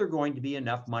 Is there going to be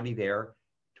enough money there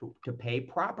to pay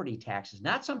property taxes?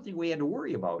 Not something we had to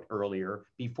worry about earlier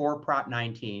before Prop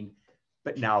 19,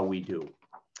 but now we do.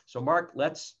 So Mark,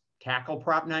 let's tackle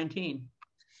Prop 19.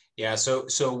 Yeah, so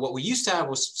what we used to have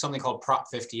was something called Prop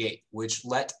 58, which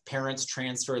let parents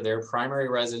transfer their primary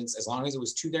residence as long as it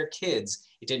was to their kids.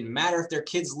 It didn't matter if their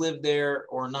kids lived there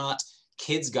or not.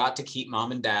 Kids got to keep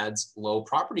mom and dad's low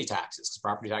property taxes, because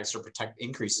property tax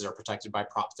increases are protected by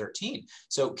Prop 13.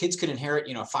 So kids could inherit,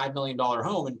 a $5 million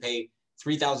home and pay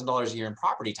 $3,000 a year in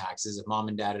property taxes if mom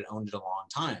and dad had owned it a long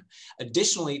time.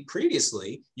 Additionally,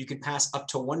 previously, you could pass up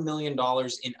to $1 million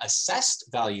in assessed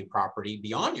value property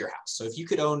beyond your house. So if you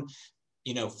could own,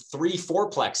 3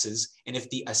 fourplexes, and if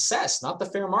the assessed, not the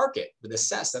fair market, but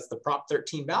assessed, that's the Prop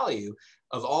 13 value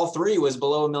of all 3 was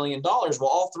below $1 million, well,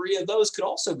 all 3 of those could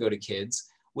also go to kids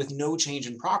with no change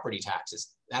in property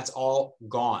taxes. That's all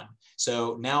gone.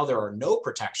 So now there are no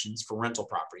protections for rental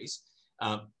properties.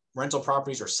 Rental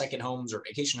properties or second homes or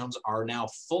vacation homes are now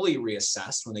fully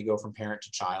reassessed when they go from parent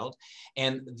to child.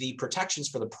 And the protections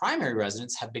for the primary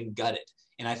residence have been gutted.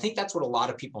 And I think that's what a lot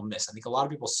of people miss. I think a lot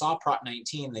of people saw Prop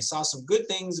 19 and they saw some good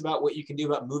things about what you can do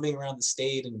about moving around the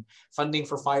state and funding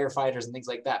for firefighters and things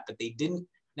like that, but they didn't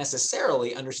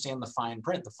necessarily understand the fine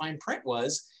print. The fine print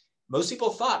was Most people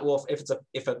thought, well,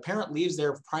 if a parent leaves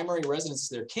their primary residence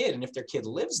to their kid, and if their kid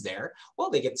lives there, well,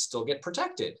 they still get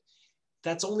protected.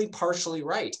 That's only partially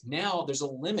right. Now there's a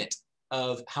limit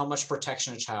of how much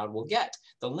protection a child will get.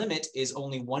 The limit is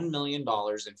only $1 million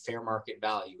in fair market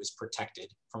value is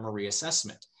protected from a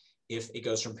reassessment if it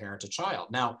goes from parent to child.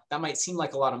 Now, that might seem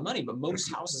like a lot of money, but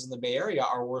most houses in the Bay Area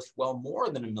are worth well more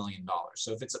than $1 million.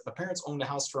 So if it's a parent's owned a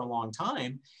house for a long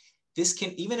time, this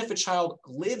can, even if a child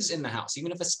lives in the house,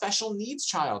 even if a special needs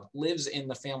child lives in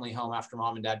the family home after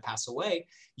mom and dad pass away,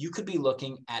 you could be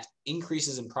looking at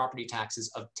increases in property taxes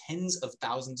of tens of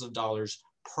thousands of dollars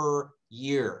per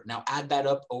year. Now add that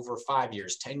up over 5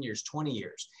 years, 10 years, 20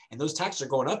 years. And those taxes are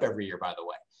going up every year, by the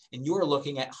way. And you are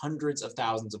looking at hundreds of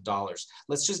thousands of dollars.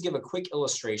 Let's just give a quick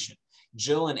illustration.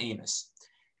 Jill and Amos,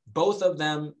 both of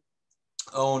them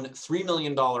own $3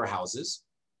 million houses.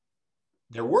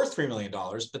 They're worth $3 million,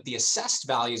 but the assessed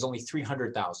value is only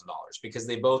 $300,000 because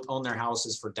they both own their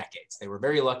houses for decades. They were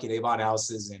very lucky. They bought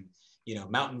houses in,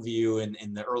 Mountain View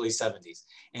in the early 70s.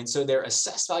 And so their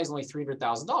assessed value is only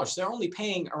 $300,000. So they're only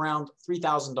paying around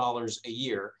 $3,000 a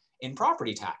year in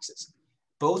property taxes.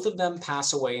 Both of them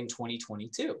pass away in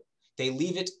 2022. They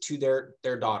leave it to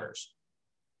their daughters.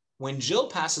 When Jill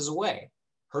passes away,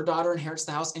 her daughter inherits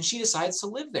the house and she decides to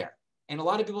live there. And a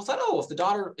lot of people thought, oh,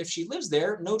 if she lives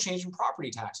there, no change in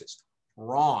property taxes.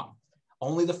 Wrong.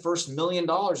 Only the first $1 million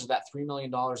of that $3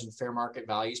 million in fair market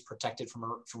value is protected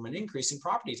from an increase in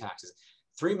property taxes.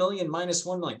 3 million minus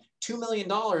 1 million, $2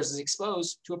 million is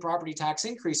exposed to a property tax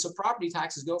increase. So property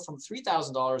taxes go from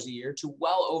 $3,000 a year to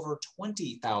well over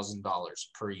 $20,000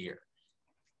 per year.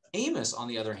 Amos, on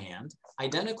the other hand,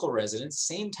 identical residence,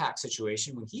 same tax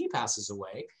situation. When he passes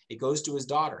away, it goes to his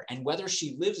daughter. And whether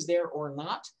she lives there or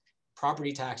not,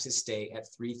 property taxes stay at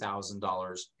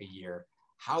 $3,000 a year.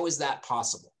 How is that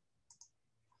possible?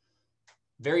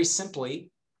 Very simply,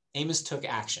 Amos took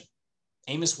action.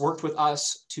 Amos worked with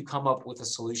us to come up with a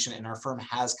solution, and our firm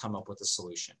has come up with a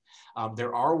solution.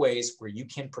 There are ways where you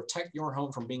can protect your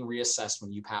home from being reassessed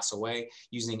when you pass away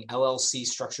using LLC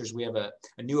structures. We have a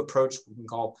new approach we can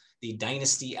call the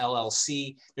Dynasty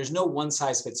LLC. There's no one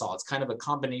size fits all. It's kind of a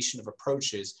combination of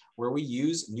approaches where we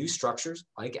use new structures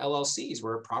like LLCs,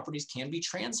 where properties can be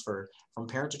transferred from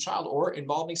parent to child, or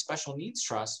involving special needs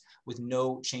trusts with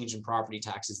no change in property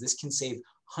taxes. This can save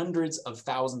hundreds of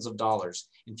thousands of dollars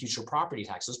in future property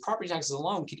taxes. Property taxes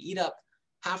alone could eat up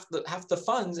half the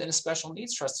funds in a special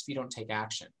needs trust if you don't take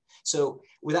action. So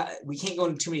we can't go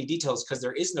into too many details because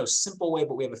there is no simple way,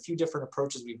 but we have a few different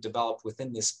approaches we've developed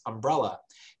within this umbrella.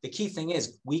 The key thing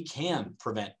is we can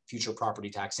prevent future property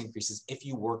tax increases if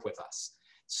you work with us.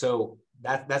 So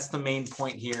that's the main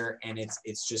point here, and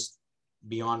it's just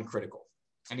beyond critical.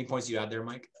 Any points you add there,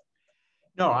 Mike?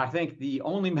 No, I think the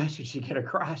only message you get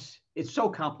across, it's so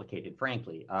complicated,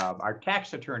 frankly. Our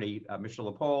tax attorney, Mr.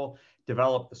 LaPole,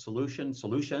 developed the solutions.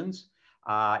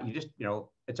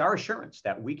 It's our assurance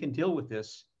that we can deal with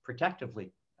this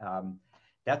protectively.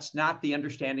 That's not the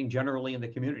understanding generally in the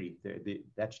community.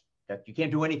 That you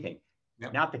can't do anything.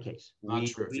 Yep. Not the case. Not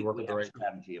true if you work with the right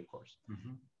strategy, of course.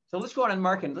 Mm-hmm. So let's go on and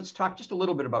Mark, and let's talk just a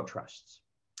little bit about trusts.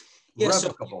 Yeah,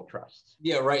 revocable trusts.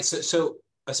 Yeah, right. So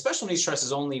a special needs trust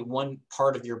is only one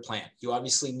part of your plan. You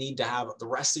obviously need to have the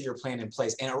rest of your plan in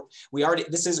place. And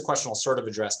this is a question I'll sort of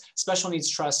address. Special needs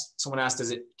trust, someone asked,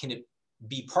 can it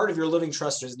be part of your living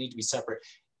trust, or does it need to be separate?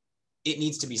 It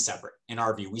needs to be separate in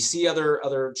our view. We see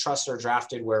other trusts are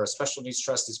drafted where a special needs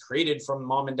trust is created from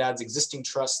mom and dad's existing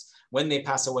trust when they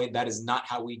pass away. That is not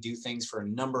how we do things for a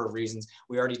number of reasons.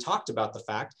 We already talked about the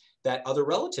fact that other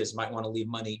relatives might want to leave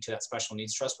money to that special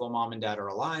needs trust while mom and dad are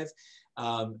alive.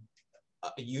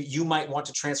 You might want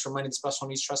to transfer money to special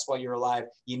needs trust while you're alive.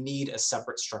 You need a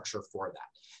separate structure for that.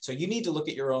 So you need to look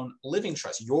at your own living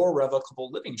trust, your revocable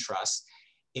living trust.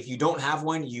 If you don't have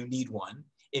one, you need one.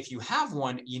 If you have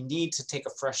one, you need to take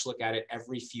a fresh look at it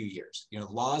every few years.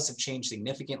 Laws have changed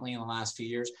significantly in the last few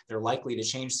years. They're likely to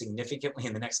change significantly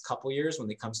in the next couple of years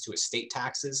when it comes to estate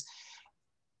taxes.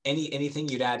 Anything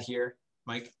you'd add here,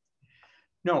 Mike?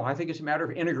 No, I think it's a matter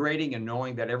of integrating and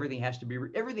knowing that everything has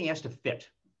to fit.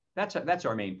 That's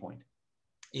our main point.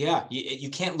 Yeah, you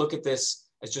can't look at this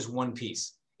as just one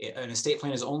piece. An estate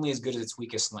plan is only as good as its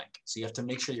weakest link. So you have to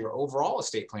make sure your overall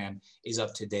estate plan is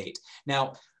up to date.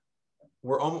 Now,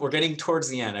 we're getting towards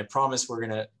the end. I promise we're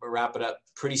going to wrap it up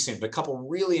pretty soon, but a couple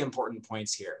really important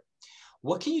points here.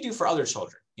 What can you do for other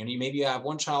children? Maybe you have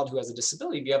one child who has a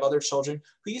disability. If you have other children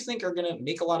who you think are going to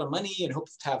make a lot of money and hope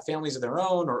to have families of their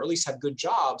own, or at least have good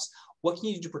jobs, what can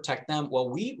you do to protect them? Well,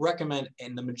 we recommend,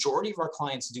 and the majority of our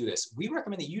clients do this, we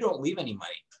recommend that you don't leave any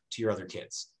money to your other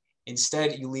kids.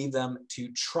 Instead, you leave them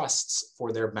to trusts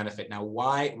for their benefit. Now,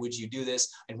 why would you do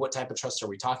this? And what type of trust are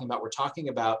we talking about? We're talking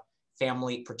about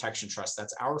family protection trust.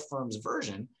 That's our firm's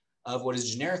version of what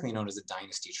is generically known as a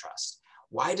dynasty trust.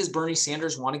 Why does Bernie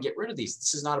Sanders want to get rid of these?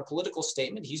 This is not a political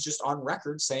statement. He's just on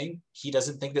record saying he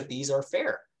doesn't think that these are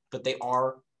fair, but they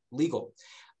are legal.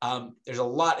 There's a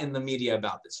lot in the media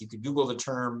about this. You could Google the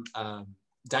term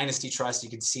dynasty trust. You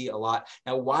could see a lot.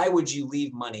 Now, why would you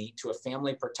leave money to a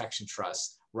family protection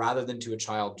trust rather than to a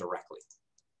child directly?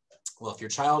 Well, if your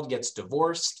child gets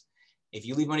divorced, if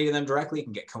you leave money to them directly, it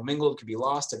can get commingled, it could be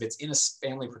lost. If it's in a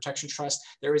family protection trust,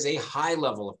 there is a high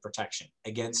level of protection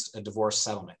against a divorce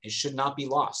settlement. It should not be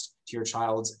lost to your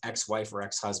child's ex-wife or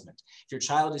ex-husband. If your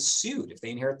child is sued, if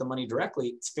they inherit the money directly,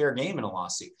 it's fair game in a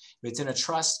lawsuit. If it's in a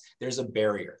trust, there's a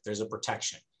barrier, there's a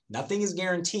protection. Nothing is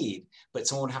guaranteed, but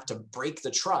someone would have to break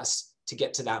the trust to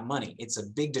get to that money. It's a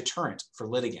big deterrent for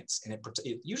litigants, and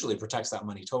it usually protects that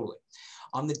money totally.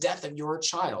 On the death of your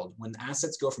child, when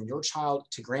assets go from your child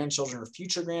to grandchildren or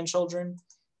future grandchildren,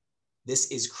 this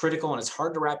is critical and it's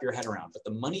hard to wrap your head around. But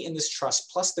the money in this trust,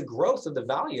 plus the growth of the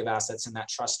value of assets in that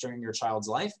trust during your child's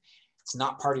life, it's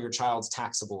not part of your child's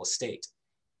taxable estate.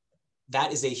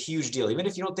 That is a huge deal. Even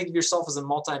if you don't think of yourself as a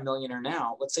multimillionaire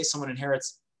now, let's say someone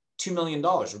inherits $2 million,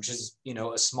 which is,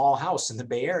 a small house in the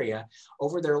Bay Area.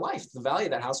 Over their life, the value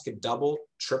of that house could double,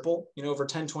 triple, over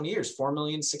 10, 20 years, 4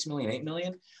 million, 6 million, 8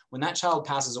 million. When that child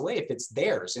passes away, if it's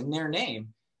theirs in their name,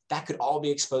 that could all be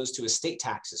exposed to estate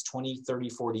taxes 20, 30,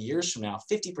 40 years from now.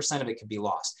 50% of it could be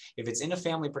lost. If it's in a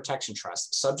family protection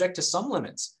trust, subject to some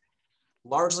limits,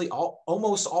 largely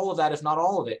almost all of that, if not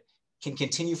all of it, can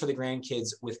continue for the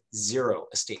grandkids with zero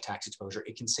estate tax exposure.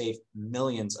 It can save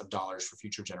millions of dollars for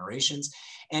future generations.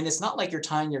 And it's not like you're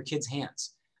tying your kids'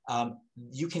 hands.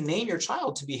 You can name your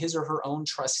child to be his or her own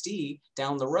trustee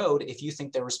down the road if you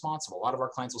think they're responsible. A lot of our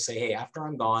clients will say, hey, after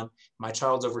I'm gone, my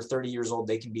child's over 30 years old,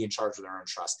 they can be in charge of their own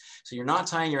trust. So you're not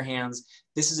tying your hands.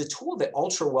 This is a tool that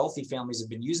ultra wealthy families have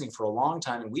been using for a long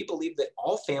time. And we believe that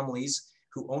all families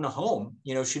who own a home,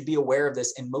 should be aware of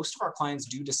this. And most of our clients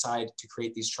do decide to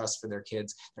create these trusts for their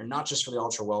kids. They're not just for the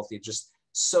ultra wealthy, just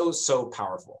so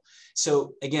powerful.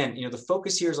 So again, the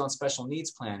focus here is on special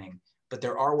needs planning, but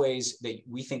there are ways that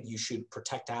we think you should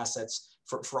protect assets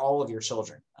for all of your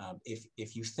children.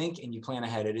 If you think and you plan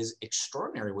ahead, it is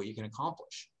extraordinary what you can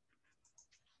accomplish.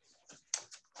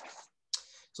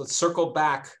 So let's circle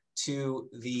back to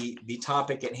the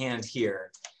topic at hand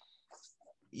here.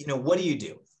 What do you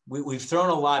do? We've thrown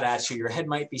a lot at you. Your head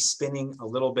might be spinning a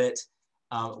little bit.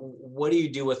 What do you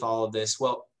do with all of this?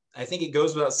 Well, I think it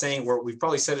goes without saying, we've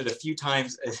probably said it a few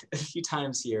times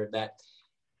here, that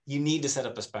you need to set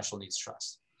up a special needs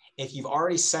trust. If you've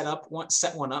already set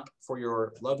one up for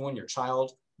your loved one, your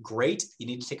child, great. You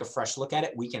need to take a fresh look at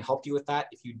it. We can help you with that.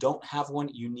 If you don't have one,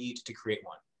 you need to create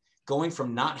one. Going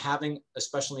from not having a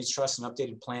special needs trust, an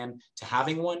updated plan, to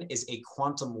having one is a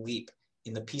quantum leap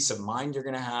in the peace of mind you're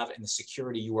going to have and the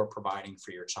security you are providing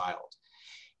for your child.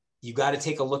 You got to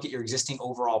take a look at your existing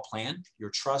overall plan,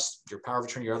 your trust, your power of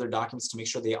attorney, your other documents to make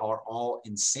sure they are all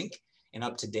in sync and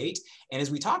up to date. And as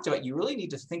we talked about, you really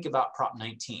need to think about Prop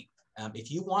 19.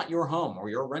 If you want your home or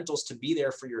your rentals to be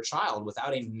there for your child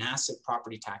without a massive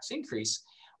property tax increase,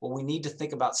 well, we need to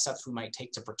think about steps we might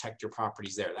take to protect your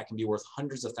properties there. That can be worth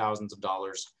hundreds of thousands of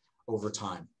dollars over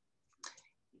time.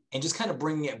 And just kind of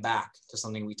bringing it back to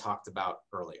something we talked about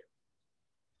earlier.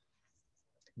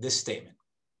 This statement,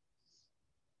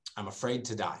 I'm afraid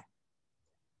to die.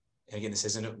 And again, this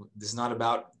is not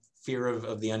about fear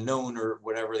of the unknown or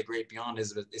whatever the great beyond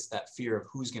is, but it's that fear of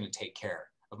who's going to take care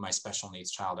of my special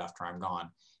needs child after I'm gone.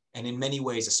 And in many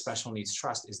ways, a special needs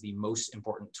trust is the most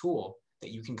important tool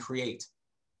that you can create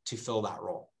to fill that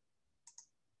role.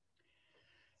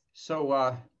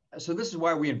 So this is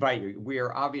why we invite you. We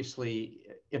are obviously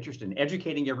interested in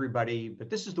educating everybody, but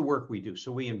this is the work we do.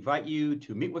 So we invite you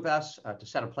to meet with us, to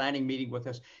set a planning meeting with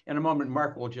us. In a moment,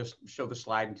 Mark will just show the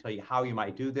slide and tell you how you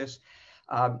might do this.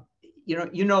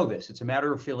 You know this. It's a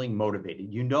matter of feeling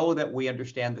motivated. You know that we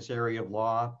understand this area of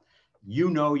law. You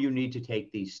know you need to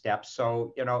take these steps.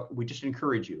 So, we just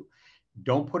encourage you.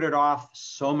 Don't put it off.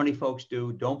 So many folks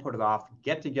do. Don't put it off.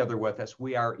 Get together with us.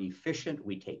 We are efficient.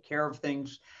 We take care of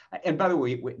things. And by the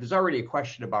way, there's already a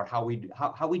question about how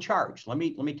we charge. Let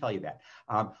me tell you that.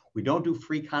 We don't do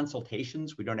free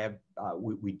consultations. We don't have.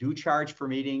 We do charge for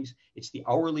meetings. It's the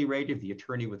hourly rate of the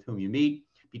attorney with whom you meet,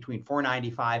 between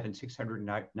 $495 and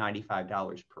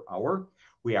 $695 per hour.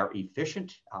 We are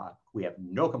efficient. We have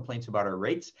no complaints about our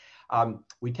rates.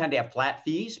 We tend to have flat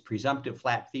fees, presumptive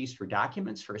flat fees for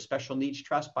documents for a special needs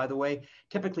trust, by the way,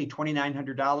 typically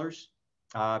 $2,900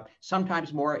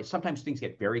 Sometimes more, sometimes things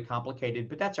get very complicated,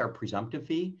 but that's our presumptive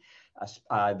fee.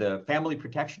 The Family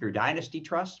Protection or Dynasty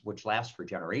Trust, which lasts for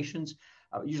generations,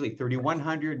 usually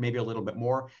 $3,100, maybe a little bit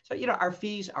more. So, our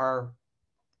fees are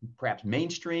perhaps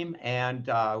mainstream, and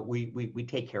we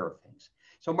take care of things.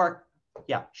 So Mark,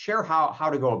 yeah, share how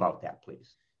to go about that,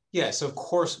 please. Yeah, so of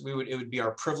course it would be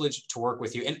our privilege to work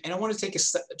with you. And I want to take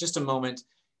just a moment.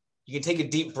 You can take a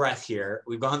deep breath here.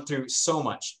 We've gone through so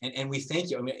much, and we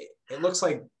thank you. I mean, it looks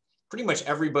like pretty much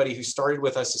everybody who started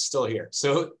with us is still here.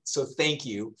 So thank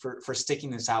you for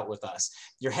sticking this out with us.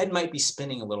 Your head might be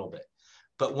spinning a little bit,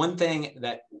 but one thing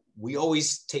that we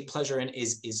always take pleasure in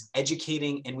is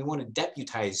educating, and we want to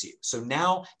deputize you. So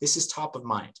now this is top of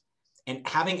mind. And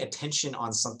having attention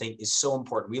on something is so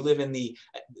important. We live in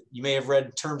you may have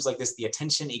read terms like this, the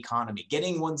attention economy.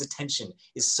 Getting one's attention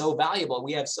is so valuable.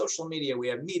 We have social media, we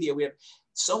have media, we have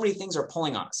so many things are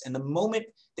pulling on us. And the moment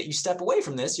that you step away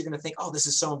from this, you're going to think, oh, this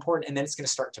is so important. And then it's going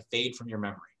to start to fade from your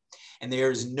memory. And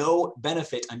there's no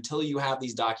benefit until you have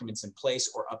these documents in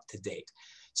place or up to date.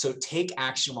 So take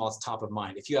action while it's top of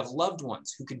mind. If you have loved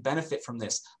ones who could benefit from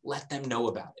this, let them know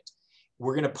about it.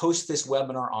 We're going to post this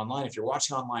webinar online. If you're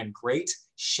watching online, great.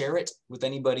 Share it with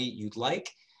anybody you'd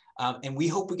like. And we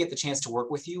hope we get the chance to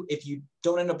work with you. If you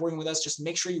don't end up working with us, just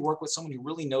make sure you work with someone who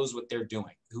really knows what they're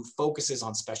doing, who focuses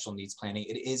on special needs planning.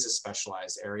 It is a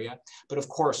specialized area. But of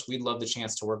course, we'd love the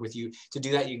chance to work with you. To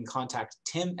do that, you can contact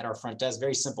Tim at our front desk.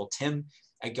 Very simple,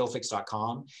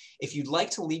 tim@gilfix.com. If you'd like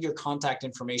to leave your contact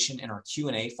information in our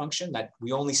Q&A function, that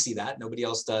we only see that, nobody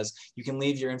else does, you can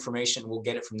leave your information. We'll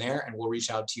get it from there, and we'll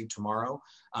reach out to you tomorrow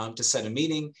to set a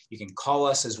meeting. You can call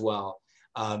us as well.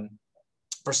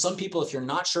 For some people, if you're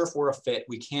not sure if we're a fit,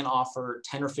 we can offer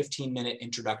 10 or 15-minute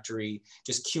introductory,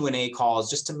 just Q&A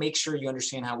calls, just to make sure you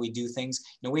understand how we do things.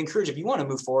 We encourage, if you want to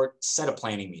move forward, set a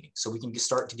planning meeting so we can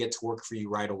start to get to work for you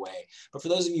right away. But for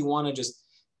those of you who want to just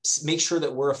make sure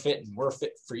that we're a fit, and we're a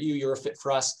fit for you, you're a fit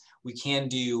for us, we can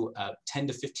do 10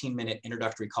 to 15-minute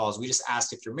introductory calls. We just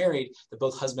ask, if you're married, that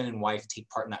both husband and wife take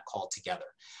part in that call together.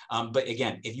 But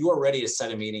again, if you are ready to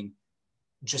set a meeting,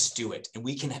 just do it. And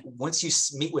we can, once you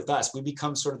meet with us, we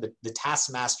become sort of the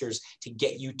taskmasters to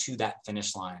get you to that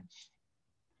finish line.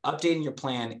 Updating your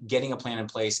plan, getting a plan in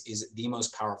place is the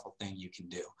most powerful thing you can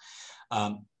do.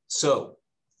 So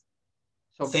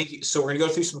thank you. So we're going to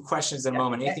go through some questions in a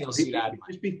moment. Anything else you'd add?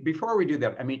 Before we do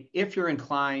that, I mean, if you're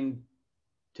inclined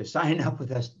to sign up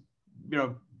with us,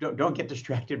 don't get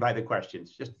distracted by the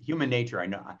questions. Just human nature. I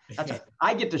know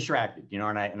I get distracted,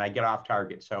 and I get off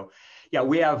target. So, yeah,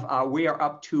 we are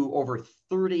up to over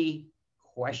 30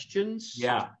 questions.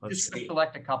 Yeah, just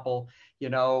select a couple.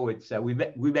 It's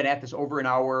we've been at this over an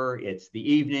hour. It's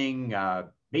the evening,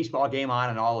 baseball game on,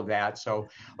 and all of that. So,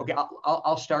 okay,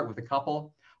 I'll start with a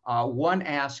couple. One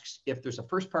asks, if there's a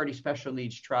first-party special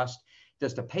needs trust,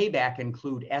 does the payback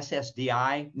include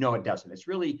SSDI? No, it doesn't. It's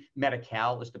really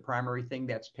Medi-Cal is the primary thing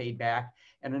that's paid back.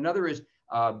 And another is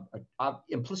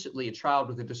implicitly a child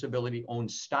with a disability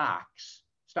owns stocks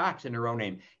in their own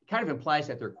name. It kind of implies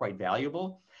that they're quite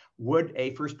valuable. Would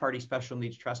a first-party special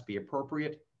needs trust be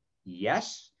appropriate?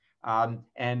 Yes.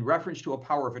 And reference to a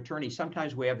power of attorney,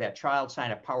 sometimes we have that child sign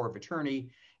a power of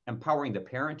attorney empowering the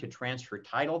parent to transfer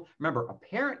title. Remember, a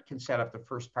parent can set up the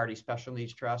first-party special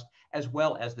needs trust as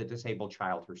well as the disabled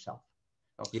child herself.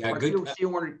 So, yeah, good. See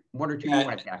one or two you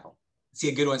want to tackle. See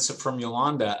a good one. So from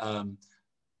Yolanda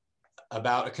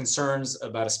about concerns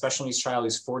about a special needs child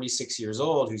who's 46 years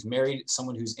old, who's married,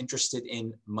 someone who's interested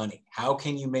in money. How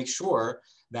can you make sure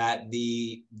that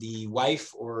the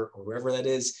wife or whoever that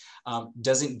is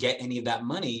doesn't get any of that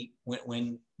money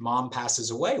when mom passes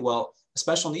away? Well, a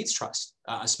special needs trust.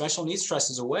 A special needs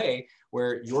trust is a way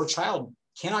where your child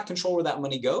cannot control where that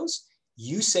money goes.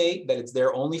 You say that it's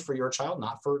there only for your child,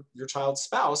 not for your child's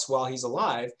spouse while he's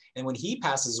alive. And when he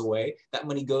passes away, that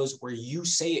money goes where you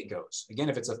say it goes. Again,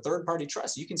 if it's a third-party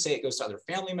trust, you can say it goes to other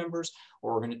family members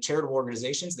or charitable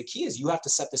organizations. The key is you have to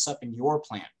set this up in your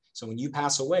plan. So when you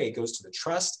pass away, it goes to the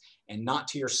trust and not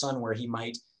to your son where he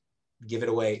might give it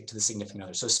away to the significant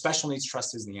other. So special needs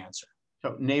trust is the answer.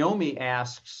 So Naomi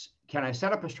asks, can I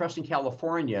set up a trust in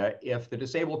California if the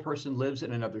disabled person lives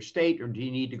in another state, or do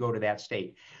you need to go to that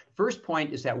state? First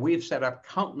point is that we've set up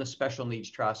countless special needs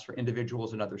trusts for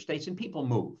individuals in other states, and people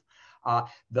move.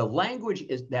 The language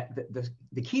is that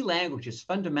the key language is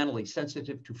fundamentally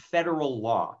sensitive to federal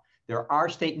law. There are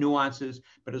state nuances,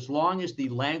 but as long as the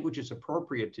language is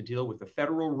appropriate to deal with the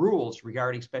federal rules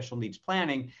regarding special needs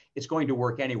planning, it's going to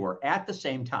work anywhere. At the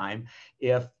same time,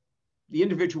 if the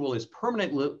individual is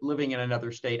permanently living in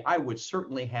another state, I would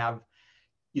certainly have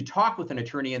you talk with an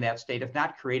attorney in that state, if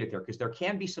not create it there, because there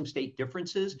can be some state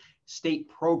differences, state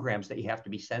programs that you have to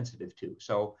be sensitive to.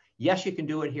 So yes, you can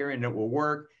do it here and it will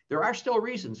work. There are still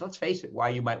reasons, let's face it, why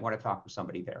you might want to talk with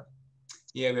somebody there.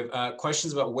 Yeah, we have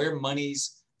questions about where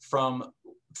monies from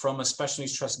a special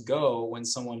needs trust go when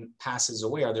someone passes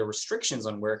away. Are there restrictions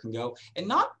on where it can go? And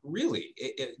not really.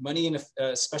 Money in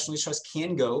a special needs trust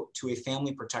can go to a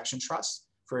family protection trust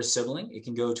for a sibling. It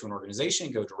can go to an organization,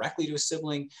 go directly to a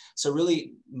sibling. So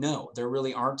really, no, there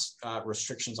really aren't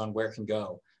restrictions on where it can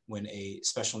go when a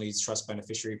special needs trust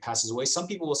beneficiary passes away. Some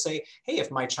people will say, hey,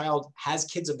 if my child has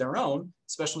kids of their own,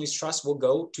 special needs trust will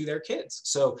go to their kids.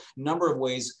 So a number of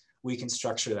ways we can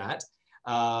structure that.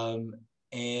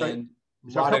 And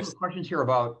so a couple of questions here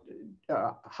about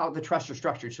how the trusts are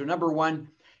structured. So number one,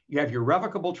 you have your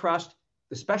revocable trust.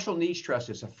 The special needs trust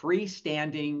is a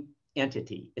freestanding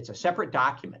entity. It's a separate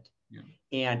document. Yeah.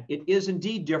 And it is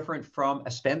indeed different from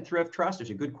a spendthrift trust.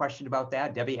 There's a good question about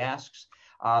that. Debbie asks.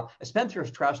 A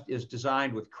spendthrift trust is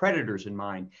designed with creditors in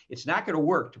mind. It's not going to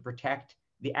work to protect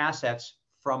the assets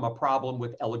from a problem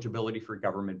with eligibility for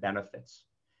government benefits.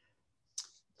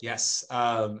 Yes.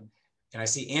 And I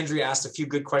see Andrea asked a few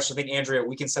good questions. I think, Andrea,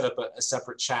 we can set up a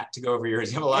separate chat to go over yours.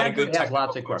 You have a lot of good technical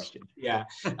lots of questions. Yeah.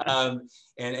 And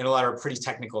a lot are pretty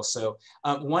technical. So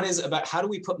one is about how do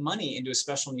we put money into a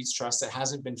special needs trust that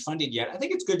hasn't been funded yet? I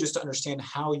think it's good just to understand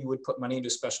how you would put money into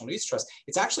a special needs trust.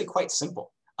 It's actually quite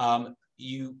simple.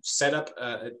 You set up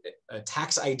a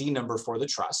tax ID number for the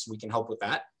trust. We can help with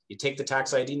that. You take the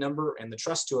tax ID number and the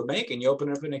trust to a bank and you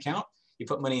open up an account. You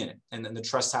put money in it, and then the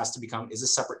trust has to is a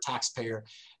separate taxpayer.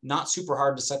 Not super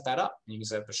hard to set that up. You can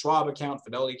set up a Schwab account,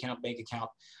 Fidelity account, bank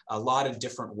account, a lot of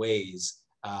different ways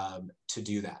to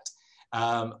do that.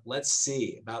 Let's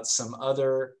see about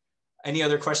any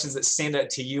other questions that stand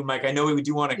out to you, Mike? I know we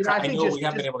do want to, I know we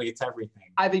haven't been able to get to everything.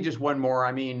 I think just one more.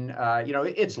 I mean,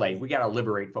 it's late. We got to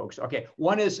liberate folks. Okay.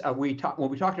 One is when we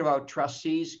talked about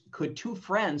trustees, could two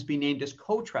friends be named as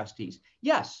co-trustees?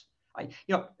 Yes.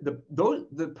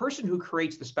 The person who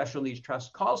creates the special needs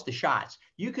trust calls the shots.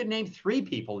 You could name 3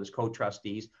 people as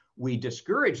co-trustees. We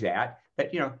discourage that,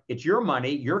 but it's your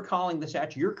money. You're calling the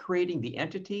shots. You're creating the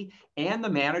entity and the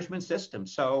management system.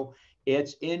 So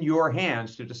it's in your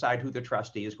hands to decide who the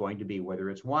trustee is going to be, whether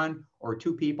it's 1 or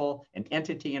 2 people, an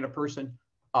entity and a person,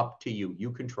 up to you.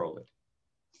 You control it.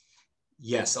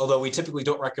 Yes, although we typically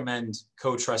don't recommend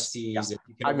co-trustees. Yeah, if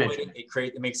you can avoid it,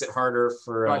 it makes it harder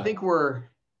for. So I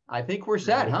think we're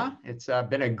set, huh? It's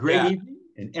been a great evening,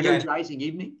 an energizing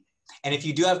evening. And if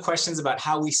you do have questions about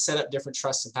how we set up different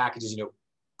trusts and packages,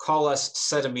 call us,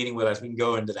 set a meeting with us. We can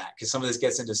go into that because some of this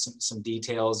gets into some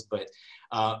details. But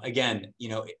again,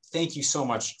 thank you so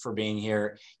much for being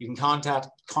here. You can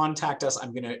contact us.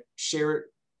 I'm going to share.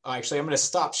 Actually, I'm going to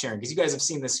stop sharing because you guys have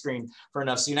seen this screen for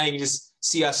enough. So now you can just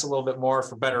see us a little bit more,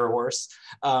 for better or worse.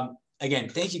 Again,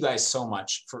 thank you guys so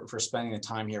much for spending the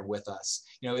time here with us.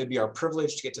 It'd be our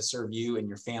privilege to get to serve you and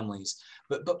your families.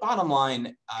 But bottom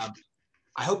line,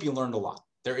 I hope you learned a lot.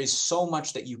 There is so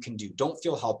much that you can do. Don't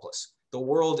feel helpless. The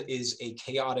world is a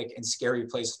chaotic and scary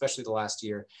place, especially the last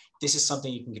year. This is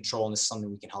something you can control, and this is something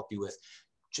we can help you with.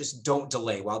 Just don't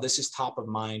delay. While this is top of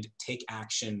mind, take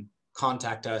action,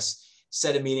 contact us,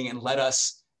 set a meeting, and let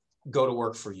us go to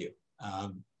work for you.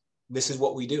 This is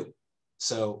what we do.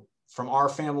 So from our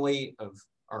family, of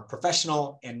our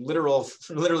professional and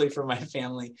literally from my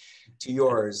family to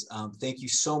yours, thank you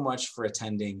so much for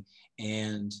attending.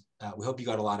 And we hope you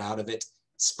got a lot out of it.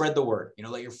 Spread the word,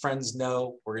 let your friends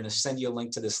know. We're going to send you a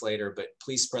link to this later, but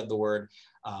please spread the word.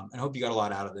 And I hope you got a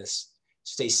lot out of this.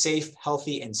 Stay safe,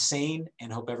 healthy, and sane,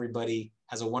 and hope everybody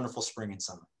has a wonderful spring and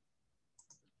summer.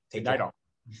 Take care.